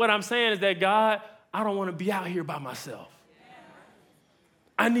because what I'm saying is that, God, I don't want to be out here by myself.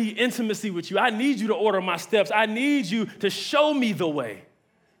 I need intimacy with you. I need you to order my steps. I need you to show me the way.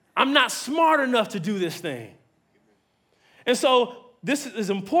 I'm not smart enough to do this thing. And so this is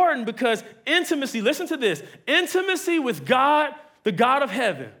important because intimacy, listen to this, intimacy with God, the God of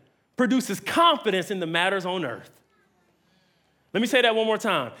heaven, produces confidence in the matters on earth. Let me say that one more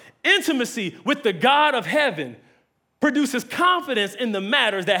time. Intimacy with the God of heaven produces confidence in the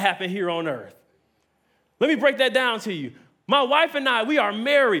matters that happen here on earth. Let me break that down to you. My wife and I, we are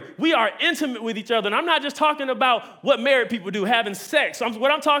married. We are intimate with each other. And I'm not just talking about what married people do, having sex.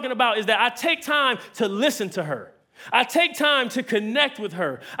 What I'm talking about is that I take time to listen to her. I take time to connect with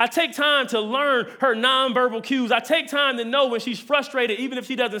her. I take time to learn her nonverbal cues. I take time to know when she's frustrated, even if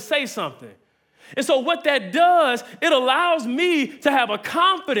she doesn't say something. And so what that does, it allows me to have a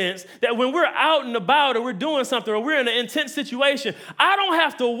confidence that when we're out and about or we're doing something or we're in an intense situation, I don't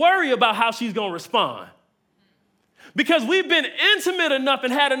have to worry about how she's going to respond. Because we've been intimate enough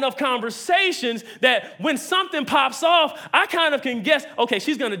and had enough conversations that when something pops off, I kind of can guess, okay,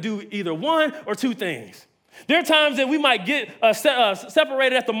 she's going to do either one or two things. There are times that we might get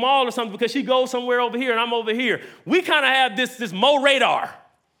separated at the mall or something because she goes somewhere over here and I'm over here. We kind of have this Mo radar.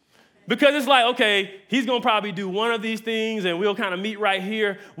 Because it's like, okay, he's going to probably do one of these things and we'll kind of meet right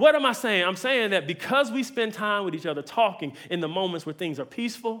here. What am I saying? I'm saying that because we spend time with each other talking in the moments where things are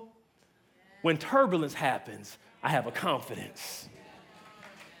peaceful, when turbulence happens, I have a confidence.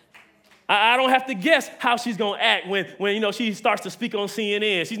 I don't have to guess how she's going to act when she starts to speak on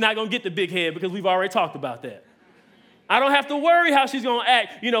CNN. She's not going to get the big head because we've already talked about that. I don't have to worry how she's going to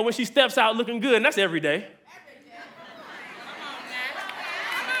act, when she steps out looking good, and that's every day.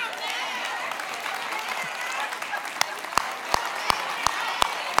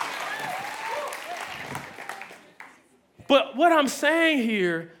 But what I'm saying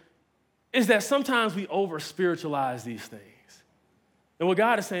here is that sometimes we over-spiritualize these things. And what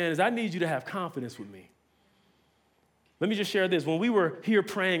God is saying is, I need you to have confidence with me. Let me just share this. When we were here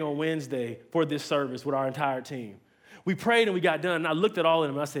praying on Wednesday for this service with our entire team, we prayed and we got done, and I looked at all of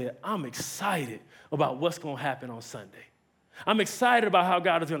them and I said, I'm excited about what's going to happen on Sunday. I'm excited about how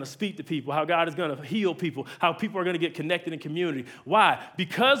God is going to speak to people, how God is going to heal people, how people are going to get connected in community. Why?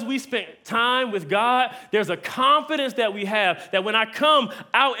 Because we spent time with God, there's a confidence that we have that when I come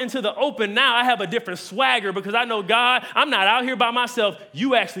out into the open now, I have a different swagger because I know, God, I'm not out here by myself.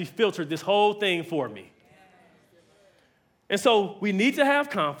 You actually filtered this whole thing for me. And so we need to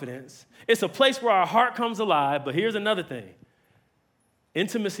have confidence. It's a place where our heart comes alive, but here's another thing.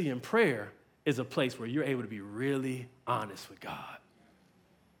 Intimacy in prayer is a place where you're able to be really honest with God.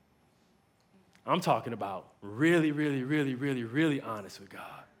 I'm talking about really, really, really, really, really honest with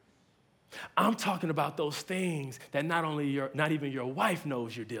God. I'm talking about those things that not even your wife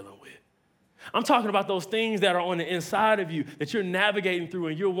knows you're dealing with. I'm talking about those things that are on the inside of you that you're navigating through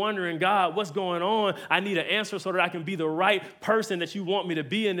and you're wondering, God, what's going on? I need an answer so that I can be the right person that you want me to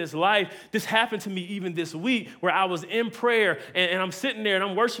be in this life. This happened to me even this week where I was in prayer and I'm sitting there and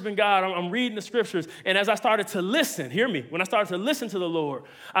I'm worshiping God. I'm reading the scriptures. And as I started to listen, hear me, when I started to listen to the Lord,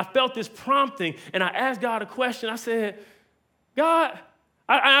 I felt this prompting and I asked God a question. I said, God,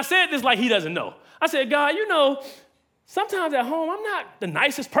 I said this like he doesn't know. I said, God, sometimes at home, I'm not the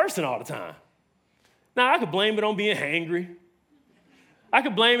nicest person all the time. Now, I could blame it on being hangry. I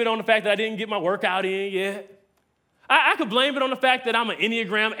could blame it on the fact that I didn't get my workout in yet. I could blame it on the fact that I'm an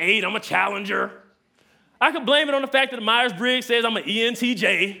Enneagram 8, I'm a challenger. I could blame it on the fact that the Myers-Briggs says I'm an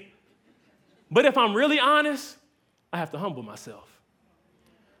ENTJ. But if I'm really honest, I have to humble myself.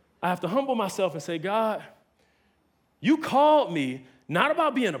 I have to humble myself and say, God, you called me not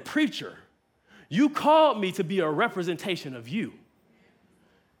about being a preacher. You called me to be a representation of you.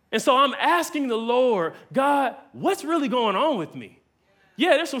 And so I'm asking the Lord, God, what's really going on with me?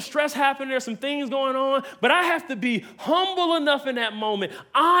 Yeah, there's some stress happening, there's some things going on, but I have to be humble enough in that moment,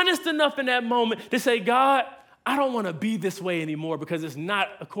 honest enough in that moment to say, God, I don't want to be this way anymore because it's not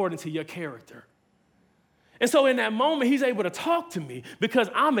according to your character. And so in that moment, he's able to talk to me because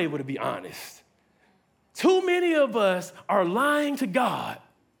I'm able to be honest. Too many of us are lying to God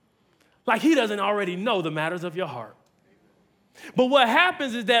like he doesn't already know the matters of your heart. But what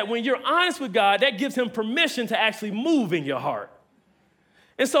happens is that when you're honest with God, that gives him permission to actually move in your heart.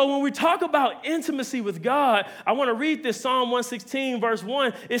 And so when we talk about intimacy with God, I want to read this Psalm 116, verse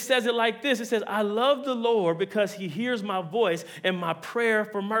 1. It says it like this. It says, I love the Lord because he hears my voice and my prayer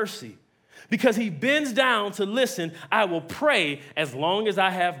for mercy. Because he bends down to listen, I will pray as long as I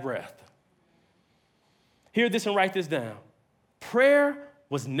have breath. Hear this and write this down. Prayer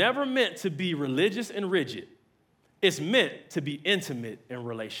was never meant to be religious and rigid. It's meant to be intimate and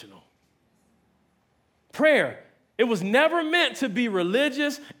relational. Prayer, it was never meant to be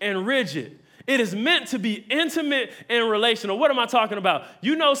religious and rigid. It is meant to be intimate and relational. What am I talking about?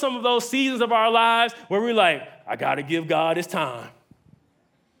 Some of those seasons of our lives where we're like, I got to give God his time.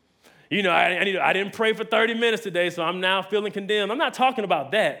 I didn't pray for 30 minutes today, so I'm now feeling condemned. I'm not talking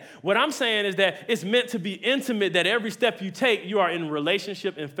about that. What I'm saying is that it's meant to be intimate, that every step you take, you are in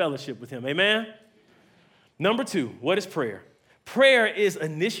relationship and fellowship with him. Amen? Number 2, what is prayer? Prayer is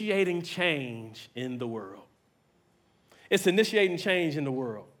initiating change in the world. It's initiating change in the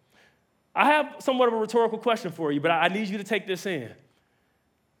world. I have somewhat of a rhetorical question for you, but I need you to take this in.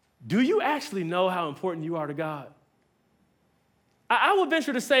 Do you actually know how important you are to God? I would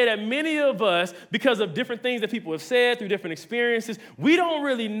venture to say that many of us, because of different things that people have said through different experiences, we don't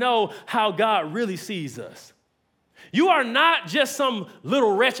really know how God really sees us. You are not just some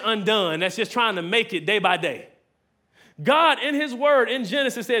little wretch undone that's just trying to make it day by day. God, in his word, in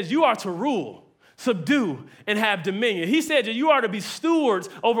Genesis, says you are to rule, subdue, and have dominion. He said that you are to be stewards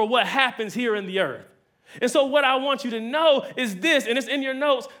over what happens here in the earth. And so what I want you to know is this, and it's in your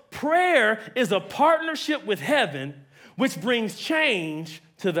notes: prayer is a partnership with heaven which brings change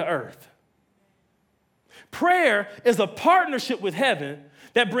to the earth. Prayer is a partnership with heaven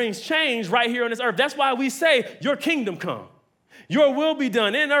that brings change right here on this earth. That's why we say, your kingdom come. Your will be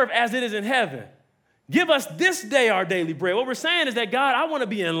done in earth as it is in heaven. Give us this day our daily bread. What we're saying is that, God, I want to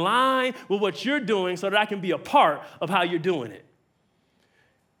be in line with what you're doing so that I can be a part of how you're doing it.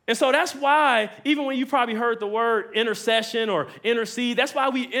 And so that's why, even when you probably heard the word intercession or intercede, that's why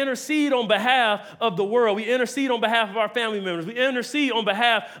we intercede on behalf of the world. We intercede on behalf of our family members. We intercede on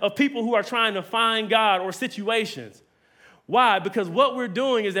behalf of people who are trying to find God or situations. Why? Because what we're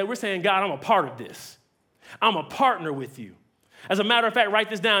doing is that we're saying, God, I'm a part of this. I'm a partner with you. As a matter of fact, write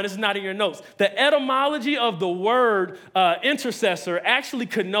this down. This is not in your notes. The etymology of the word intercessor actually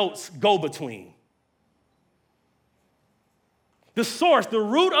connotes go-between. The source, the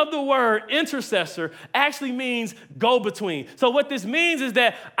root of the word intercessor actually means go-between. So what this means is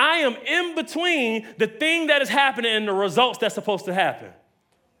that I am in between the thing that is happening and the results that's supposed to happen.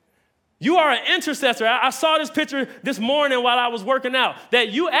 You are an intercessor. I saw this picture this morning while I was working out, that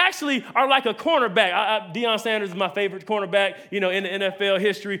you actually are like a cornerback. Deion Sanders is my favorite cornerback, in the NFL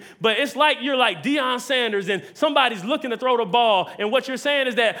history. But it's like you're like Deion Sanders and somebody's looking to throw the ball. And what you're saying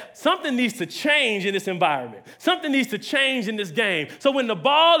is that something needs to change in this environment. Something needs to change in this game. So when the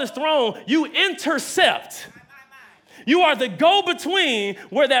ball is thrown, you intercept. You are the go-between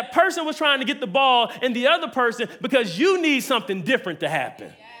where that person was trying to get the ball and the other person, because you need something different to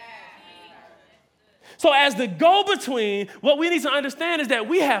happen. So as the go-between, what we need to understand is that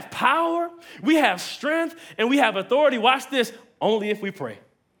we have power, we have strength, and we have authority. Watch this, only if we pray.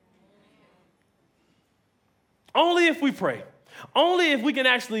 Only if we pray. Only if we can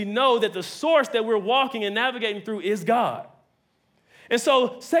actually know that the source that we're walking and navigating through is God. And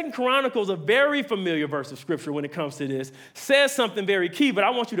so 2 Chronicles, a very familiar verse of scripture when it comes to this, says something very key, but I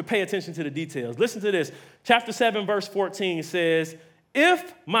want you to pay attention to the details. Listen to this. Chapter 7, verse 14 says,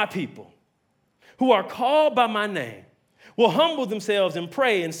 if my people who are called by my name will humble themselves and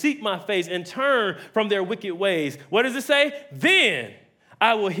pray and seek my face and turn from their wicked ways. What does it say? Then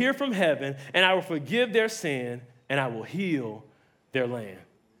I will hear from heaven and I will forgive their sin and I will heal their land.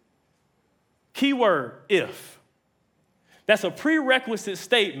 Key word, if. That's a prerequisite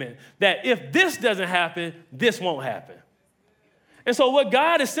statement that if this doesn't happen, this won't happen. And so what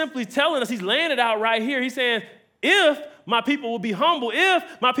God is simply telling us, he's laying it out right here. He's saying, if my people will be humble, if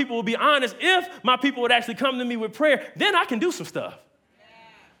my people will be honest, if my people would actually come to me with prayer, then I can do some stuff. Yeah.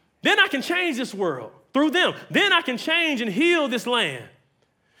 Then I can change this world through them. Then I can change and heal this land.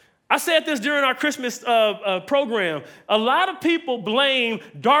 I said this during our Christmas program. A lot of people blame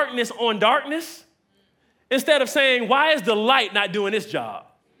darkness on darkness instead of saying, why is the light not doing its job?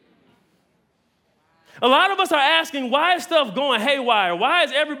 A lot of us are asking, why is stuff going haywire? Why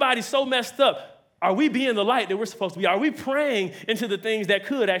is everybody so messed up? Are we being the light that we're supposed to be? Are we praying into the things that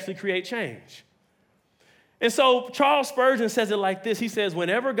could actually create change? And so Charles Spurgeon says it like this. He says,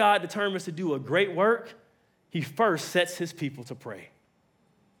 whenever God determines to do a great work, he first sets his people to pray.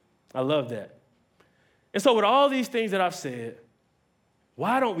 I love that. And so with all these things that I've said,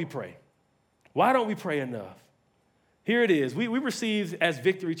 why don't we pray? Why don't we pray enough? Here it is. We received as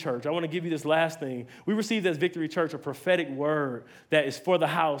Victory Church, I want to give you this last thing. We received as Victory Church a prophetic word that is for the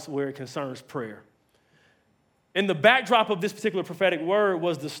house where it concerns prayer. And the backdrop of this particular prophetic word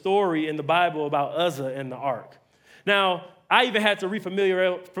was the story in the Bible about Uzzah and the ark. Now, I even had to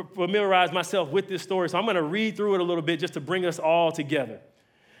familiarize myself with this story, so I'm going to read through it a little bit just to bring us all together.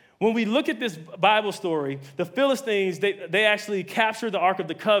 When we look at this Bible story, the Philistines, they actually captured the Ark of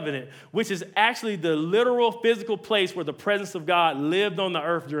the Covenant, which is actually the literal physical place where the presence of God lived on the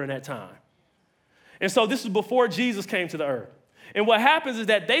earth during that time. And so this was before Jesus came to the earth. And what happens is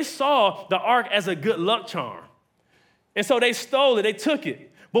that they saw the ark as a good luck charm. And so they stole it, they took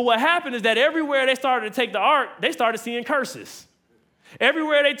it. But what happened is that everywhere they started to take the ark, they started seeing curses.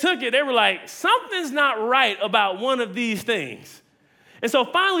 Everywhere they took it, they were like, something's not right about one of these things. And so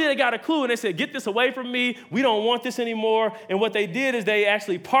finally they got a clue and they said, get this away from me. We don't want this anymore. And what they did is they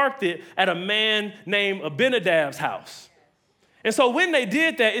actually parked it at a man named Abinadab's house. And so when they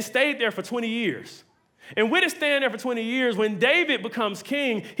did that, it stayed there for 20 years. And with it staying there for 20 years, when David becomes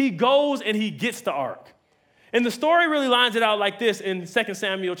king, he goes and he gets the ark. And the story really lines it out like this in 2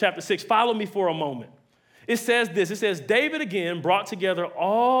 Samuel chapter 6. Follow me for a moment. It says this. It says, David again brought together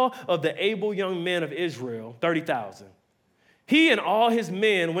all of the able young men of Israel, 30,000. He and all his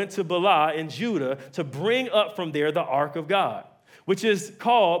men went to Baalah in Judah to bring up from there the ark of God, which is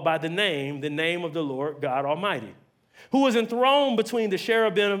called by the name of the Lord God Almighty, who was enthroned between the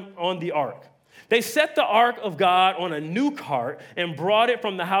cherubim on the ark. They set the ark of God on a new cart and brought it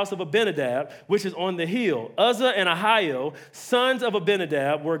from the house of Abinadab, which is on the hill. Uzzah and Ahio, sons of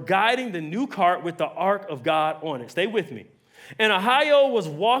Abinadab, were guiding the new cart with the ark of God on it. Stay with me. And Ahio was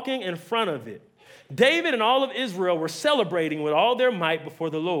walking in front of it. David and all of Israel were celebrating with all their might before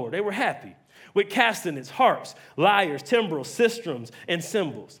the Lord. They were happy with castanets, harps, lyres, timbrels, sistrums, and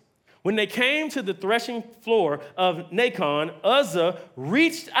cymbals. When they came to the threshing floor of Nacon, Uzzah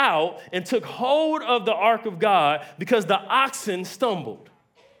reached out and took hold of the ark of God because the oxen stumbled.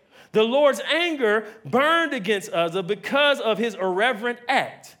 The Lord's anger burned against Uzzah because of his irreverent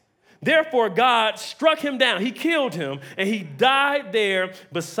act. Therefore, God struck him down. He killed him, and he died there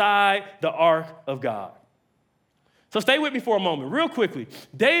beside the ark of God. So stay with me for a moment, real quickly.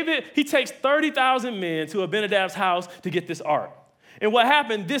 David, he takes 30,000 men to Abinadab's house to get this ark. And what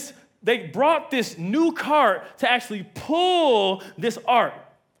happened, they brought this new cart to actually pull this ark.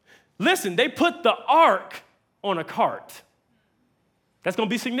 Listen, they put the ark on a cart. That's going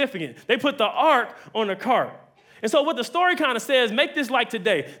to be significant. They put the ark on a cart. And so what the story kind of says, make this like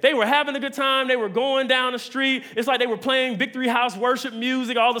today. They were having a good time. They were going down the street. It's like they were playing Victory House worship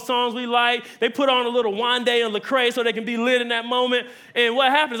music, all the songs we like. They put on a little Wande and Lecrae so they can be lit in that moment. And what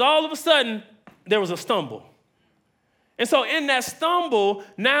happens, all of a sudden, there was a stumble. And so in that stumble,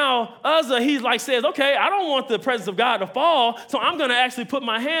 now Uzzah, says, okay, I don't want the presence of God to fall, so I'm going to actually put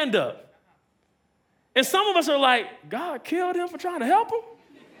my hand up. And some of us are like, God killed him for trying to help him?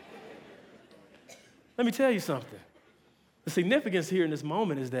 Let me tell you something. The significance here in this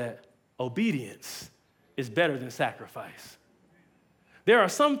moment is that obedience is better than sacrifice. There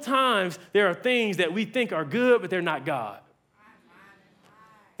are things that we think are good, but they're not God.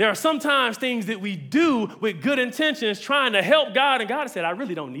 There are sometimes things that we do with good intentions trying to help God, and God said, I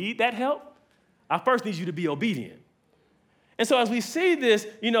really don't need that help. I first need you to be obedient. And so as we see this,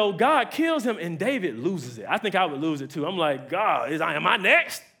 God kills him and David loses it. I think I would lose it too. I'm like, God, am I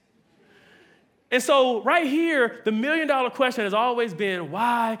next? And so right here, the $1 million question has always been,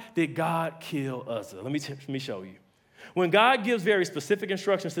 why did God kill Uzzah? Let me show you. When God gives very specific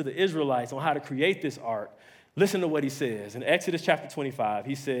instructions to the Israelites on how to create this ark, listen to what he says. In Exodus chapter 25,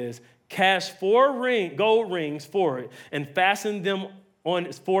 he says, cast 4 gold rings for it and fasten them on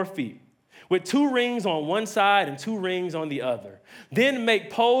its 4 feet, with 2 rings on one side and 2 rings on the other. Then make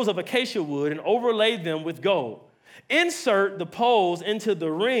poles of acacia wood and overlay them with gold. Insert the poles into the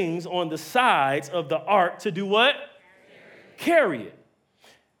rings on the sides of the ark to do what? Carry it.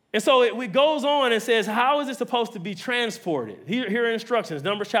 And so it goes on and says, how is it supposed to be transported? Here are instructions,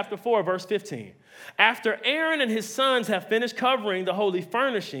 Numbers chapter 4, verse 15. After Aaron and his sons have finished covering the holy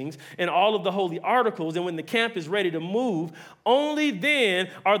furnishings and all of the holy articles, and when the camp is ready to move, only then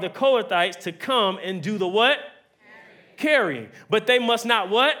are the Kohathites to come and do the what? Carrying. But they must not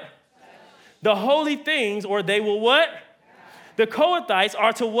what? The holy things, or they will what? The Kohathites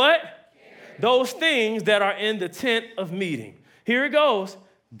are to what? Those things that are in the tent of meeting. Here it goes.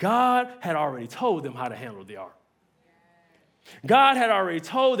 God had already told them how to handle the ark. God had already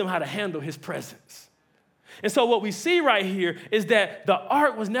told them how to handle his presence. And so what we see right here is that the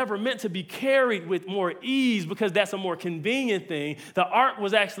ark was never meant to be carried with more ease because that's a more convenient thing. The ark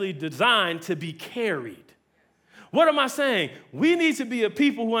was actually designed to be carried. What am I saying? We need to be a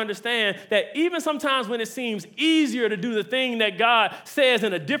people who understand that even sometimes when it seems easier to do the thing that God says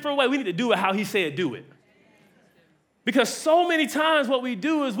in a different way, we need to do it how he said do it. Because so many times what we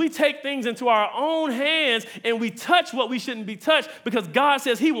do is we take things into our own hands and we touch what we shouldn't be touched because God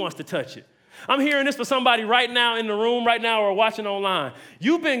says he wants to touch it. I'm hearing this for somebody right now in the room, right now, or watching online.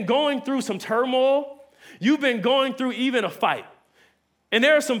 You've been going through some turmoil. You've been going through even a fight. And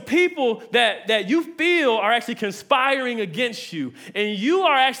there are some people that you feel are actually conspiring against you, and you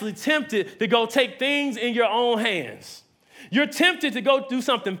are actually tempted to go take things in your own hands. You're tempted to go do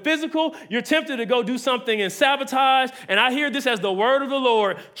something physical. You're tempted to go do something and sabotage. And I hear this as the word of the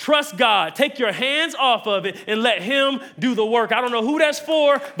Lord. Trust God. Take your hands off of it and let him do the work. I don't know who that's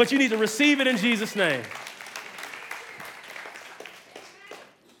for, but you need to receive it in Jesus' name.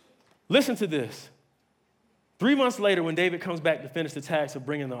 Listen to this. 3 months later, when David comes back to finish the task of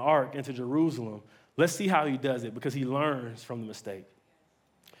bringing the ark into Jerusalem, let's see how he does it, because he learns from the mistake.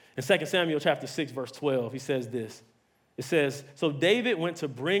 In 2 Samuel chapter 6, verse 12, he says this. It says, so David went to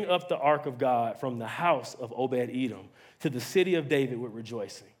bring up the ark of God from the house of Obed-Edom to the city of David with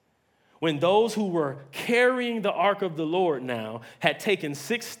rejoicing. When those who were carrying the ark of the Lord now had taken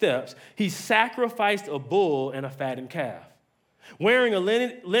 6 steps, he sacrificed a bull and a fattened calf. Wearing a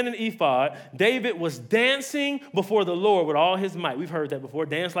linen ephod, David was dancing before the Lord with all his might. We've heard that before,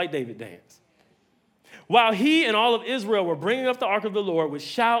 dance like David danced. While he and all of Israel were bringing up the ark of the Lord with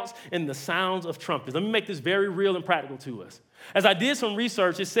shouts and the sounds of trumpets. Let me make this very real and practical to us. As I did some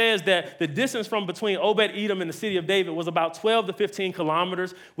research, it says that the distance from between Obed-Edom and the city of David was about 12 to 15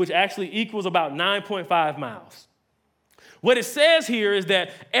 kilometers, which actually equals about 9.5 miles. What it says here is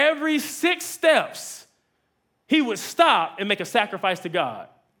that every 6 steps, he would stop and make a sacrifice to God.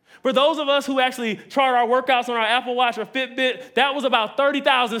 For those of us who actually chart our workouts on our Apple Watch or Fitbit, that was about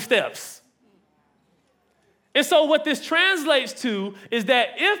 30,000 steps. And so what this translates to is that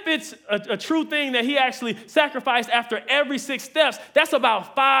if it's a true thing that he actually sacrificed after every 6 steps, that's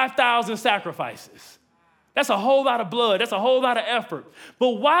about 5,000 sacrifices. That's a whole lot of blood. That's a whole lot of effort. But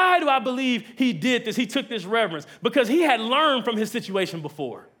why do I believe he did this? He took this reverence because he had learned from his situation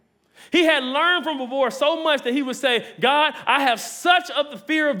before. He had learned from before so much that he would say, God, I have such of the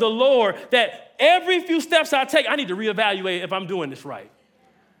fear of the Lord that every few steps I take, I need to reevaluate if I'm doing this right.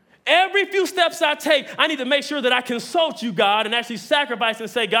 Every few steps I take, I need to make sure that I consult you, God, and actually sacrifice and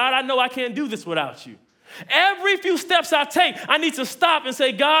say, God, I know I can't do this without you. Every few steps I take, I need to stop and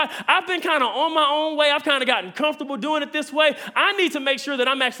say, God, I've been kind of on my own way. I've kind of gotten comfortable doing it this way. I need to make sure that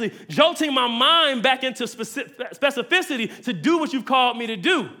I'm actually jolting my mind back into specificity to do what you've called me to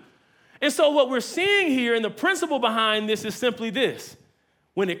do. And so what we're seeing here, and the principle behind this is simply this.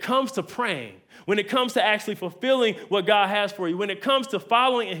 When it comes to praying, when it comes to actually fulfilling what God has for you, when it comes to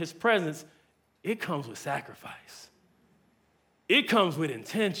following in his presence, it comes with sacrifice. It comes with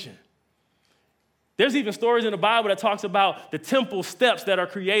intention. There's even stories in the Bible that talks about the temple steps that are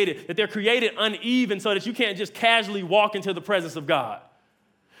created, that they're created uneven so that you can't just casually walk into the presence of God.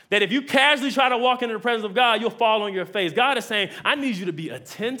 That if you casually try to walk into the presence of God, you'll fall on your face. God is saying, I need you to be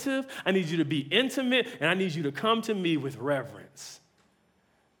attentive, I need you to be intimate, and I need you to come to me with reverence.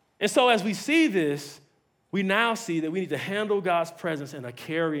 And so as we see this, we now see that we need to handle God's presence in a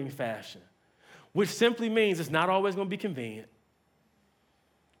carrying fashion, which simply means it's not always going to be convenient.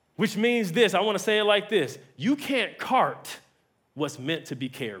 Which means this, I want to say it like this. You can't cart what's meant to be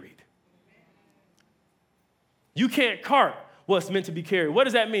carried. You can't cart what's meant to be carried. What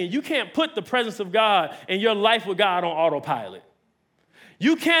does that mean? You can't put the presence of God and your life with God on autopilot.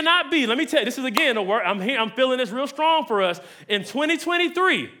 You cannot be, let me tell you, this is again a word, I'm feeling this real strong for us. In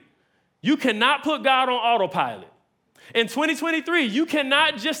 2023, you cannot put God on autopilot. In 2023, you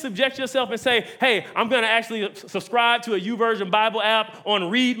cannot just subject yourself and say, hey, I'm going to actually subscribe to a YouVersion Bible app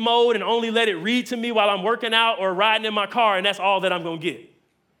on read mode and only let it read to me while I'm working out or riding in my car, and that's all that I'm going to get.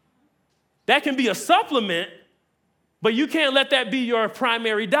 That can be a supplement, but you can't let that be your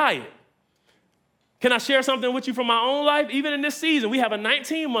primary diet. Can I share something with you from my own life? Even in this season, we have a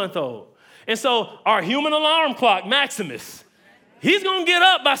 19-month-old. And so our human alarm clock, Maximus, he's going to get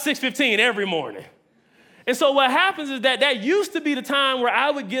up by 6:15 every morning. And so what happens is that used to be the time where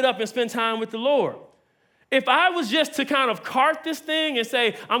I would get up and spend time with the Lord. If I was just to kind of cart this thing and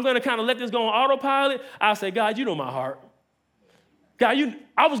say, I'm going to kind of let this go on autopilot, I'll say, God, you know my heart. God,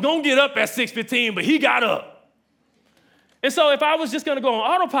 I was going to get up at 6:15, but he got up. And so if I was just going to go on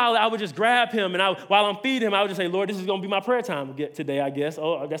autopilot, I would just grab him, and while I'm feeding him, I would just say, Lord, this is going to be my prayer time today, I guess.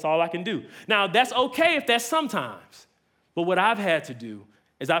 Oh, that's all I can do. Now, that's okay if that's sometimes. But what I've had to do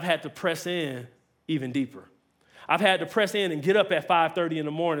is I've had to press in even deeper. I've had to press in and get up at 5:30 in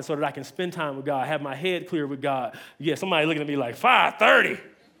the morning so that I can spend time with God, have my head clear with God. Yeah, somebody looking at me like, 5:30?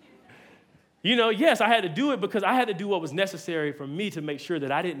 Yes, I had to do it because I had to do what was necessary for me to make sure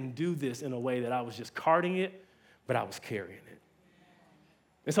that I didn't do this in a way that I was just carting it, but I was carrying it.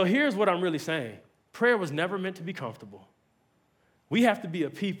 And so here's what I'm really saying. Prayer was never meant to be comfortable. We have to be a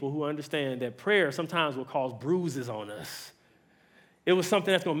people who understand that prayer sometimes will cause bruises on us. It was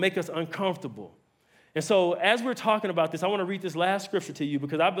something that's going to make us uncomfortable. And so as we're talking about this, I want to read this last scripture to you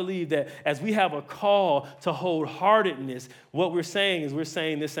because I believe that as we have a call to wholeheartedness, what we're saying is we're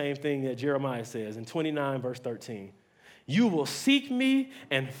saying the same thing that Jeremiah says in 29 verse 13. You will seek me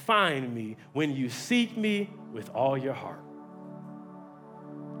and find me when you seek me with all your heart.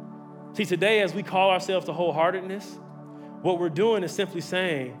 See, today, as we call ourselves to wholeheartedness, what we're doing is simply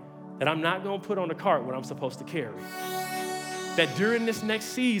saying that I'm not going to put on the cart what I'm supposed to carry. That during this next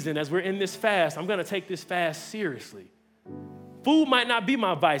season, as we're in this fast, I'm going to take this fast seriously. Food might not be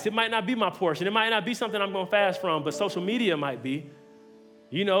my vice. It might not be my portion. It might not be something I'm going to fast from, but social media might be.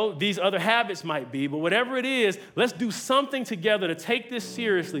 You know, these other habits might be. But whatever it is, let's do something together to take this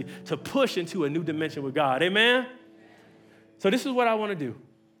seriously, to push into a new dimension with God. Amen? So this is what I want to do.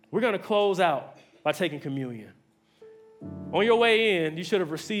 We're going to close out by taking communion. On your way in, you should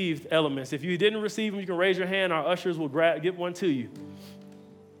have received elements. If you didn't receive them, you can raise your hand. Our ushers will get one to you.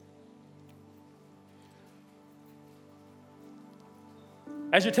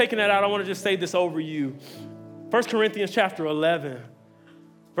 As you're taking that out, I want to just say this over you. 1 Corinthians chapter 11,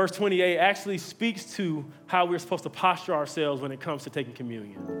 verse 28 actually speaks to how we're supposed to posture ourselves when it comes to taking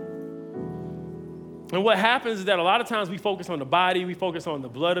communion. And what happens is that a lot of times we focus on the body, we focus on the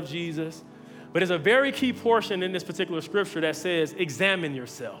blood of Jesus, but there's a very key portion in this particular scripture that says, examine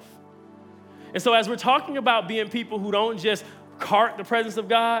yourself. And so as we're talking about being people who don't just cart the presence of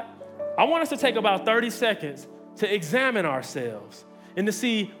God, I want us to take about 30 seconds to examine ourselves and to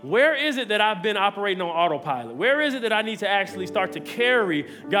see, where is it that I've been operating on autopilot? Where is it that I need to actually start to carry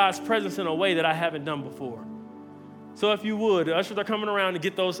God's presence in a way that I haven't done before? So if you would, the ushers are coming around to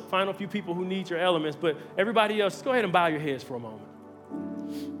get those final few people who need your elements, but everybody else, just go ahead and bow your heads for a moment.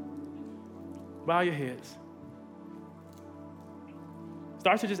 Bow your heads.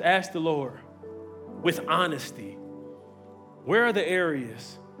 Start to just ask the Lord with honesty, where are the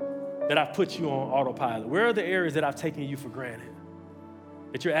areas that I've put you on autopilot? Where are the areas that I've taken you for granted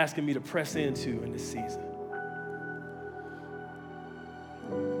that you're asking me to press into in this season?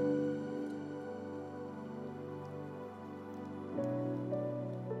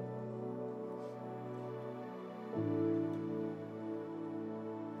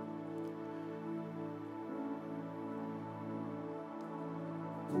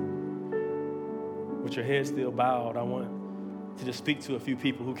 With your head still bowed, I want to just speak to a few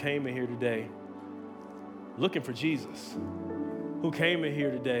people who came in here today looking for Jesus, who came in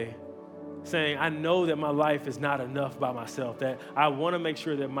here today saying, I know that my life is not enough by myself, that I want to make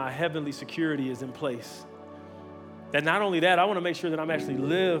sure that my heavenly security is in place. That not only that, I want to make sure that I'm actually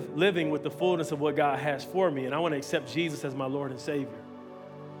living with the fullness of what God has for me, and I want to accept Jesus as my Lord and Savior.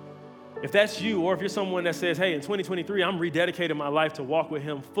 If that's you, or if you're someone that says, hey, in 2023, I'm rededicating my life to walk with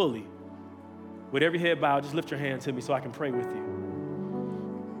Him fully, with every head bowed, just lift your hand to me so I can pray with you.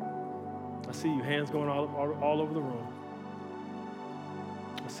 I see you, hands going all over the room.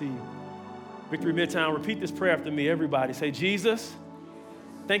 I see you. Victory Midtown, repeat this prayer after me, everybody. Say, Jesus,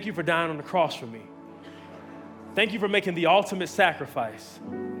 thank you for dying on the cross for me. Thank you for making the ultimate sacrifice.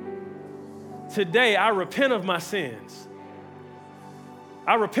 Today, I repent of my sins.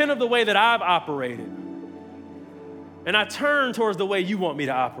 I repent of the way that I've operated. And I turn towards the way you want me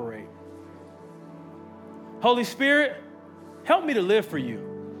to operate. Holy Spirit, help me to live for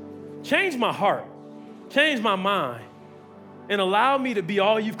you. Change my heart, change my mind, and allow me to be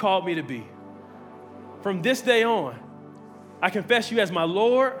all you've called me to be. From this day on, I confess you as my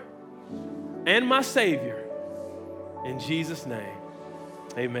Lord and my Savior. In Jesus' name,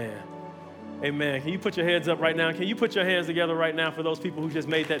 amen. Amen. Can you put your heads up right now? Can you put your hands together right now for those people who just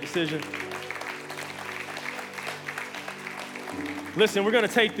made that decision? Listen, we're going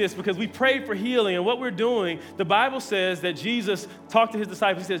to take this because we prayed for healing, and what we're doing, the Bible says that Jesus talked to his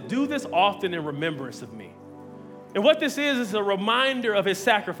disciples. He says, do this often in remembrance of me. And what this is a reminder of his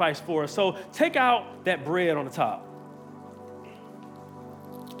sacrifice for us. So take out that bread on the top.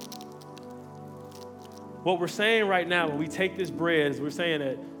 What we're saying right now when we take this bread is we're saying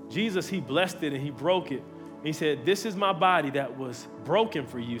that Jesus, he blessed it and he broke it. And he said, this is my body that was broken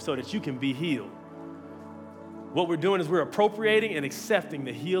for you so that you can be healed. What we're doing is we're appropriating and accepting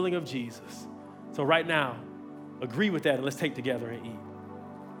the healing of Jesus. So right now, agree with that and let's take together and eat.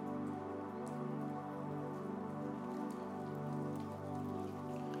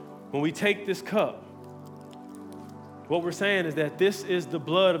 When we take this cup, what we're saying is that this is the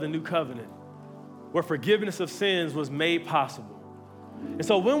blood of the new covenant, where forgiveness of sins was made possible. And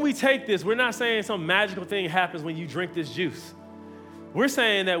so when we take this, we're not saying some magical thing happens when you drink this juice. We're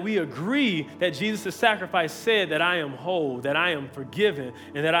saying that we agree that Jesus' sacrifice said that I am whole, that I am forgiven,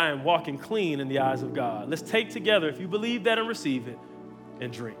 and that I am walking clean in the eyes of God. Let's take together, if you believe that, and receive it,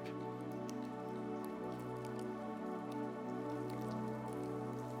 and drink.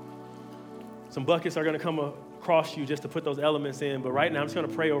 Some buckets are going to come cross you just to put those elements in. But right now, I'm just going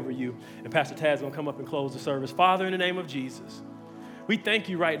to pray over you. And Pastor Tad's going to come up and close the service. Father, in the name of Jesus, we thank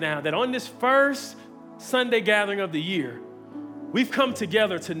you right now that on this first Sunday gathering of the year, we've come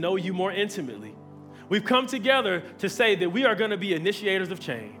together to know you more intimately. We've come together to say that we are going to be initiators of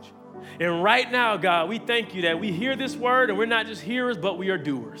change. And right now, God, we thank you that we hear this word and we're not just hearers, but we are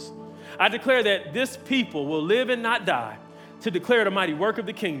doers. I declare that this people will live and not die to declare the mighty work of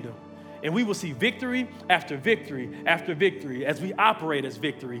the kingdom. And we will see victory after victory after victory as we operate as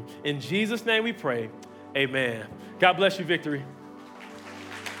victory. In Jesus' name we pray, amen. God bless you, Victory.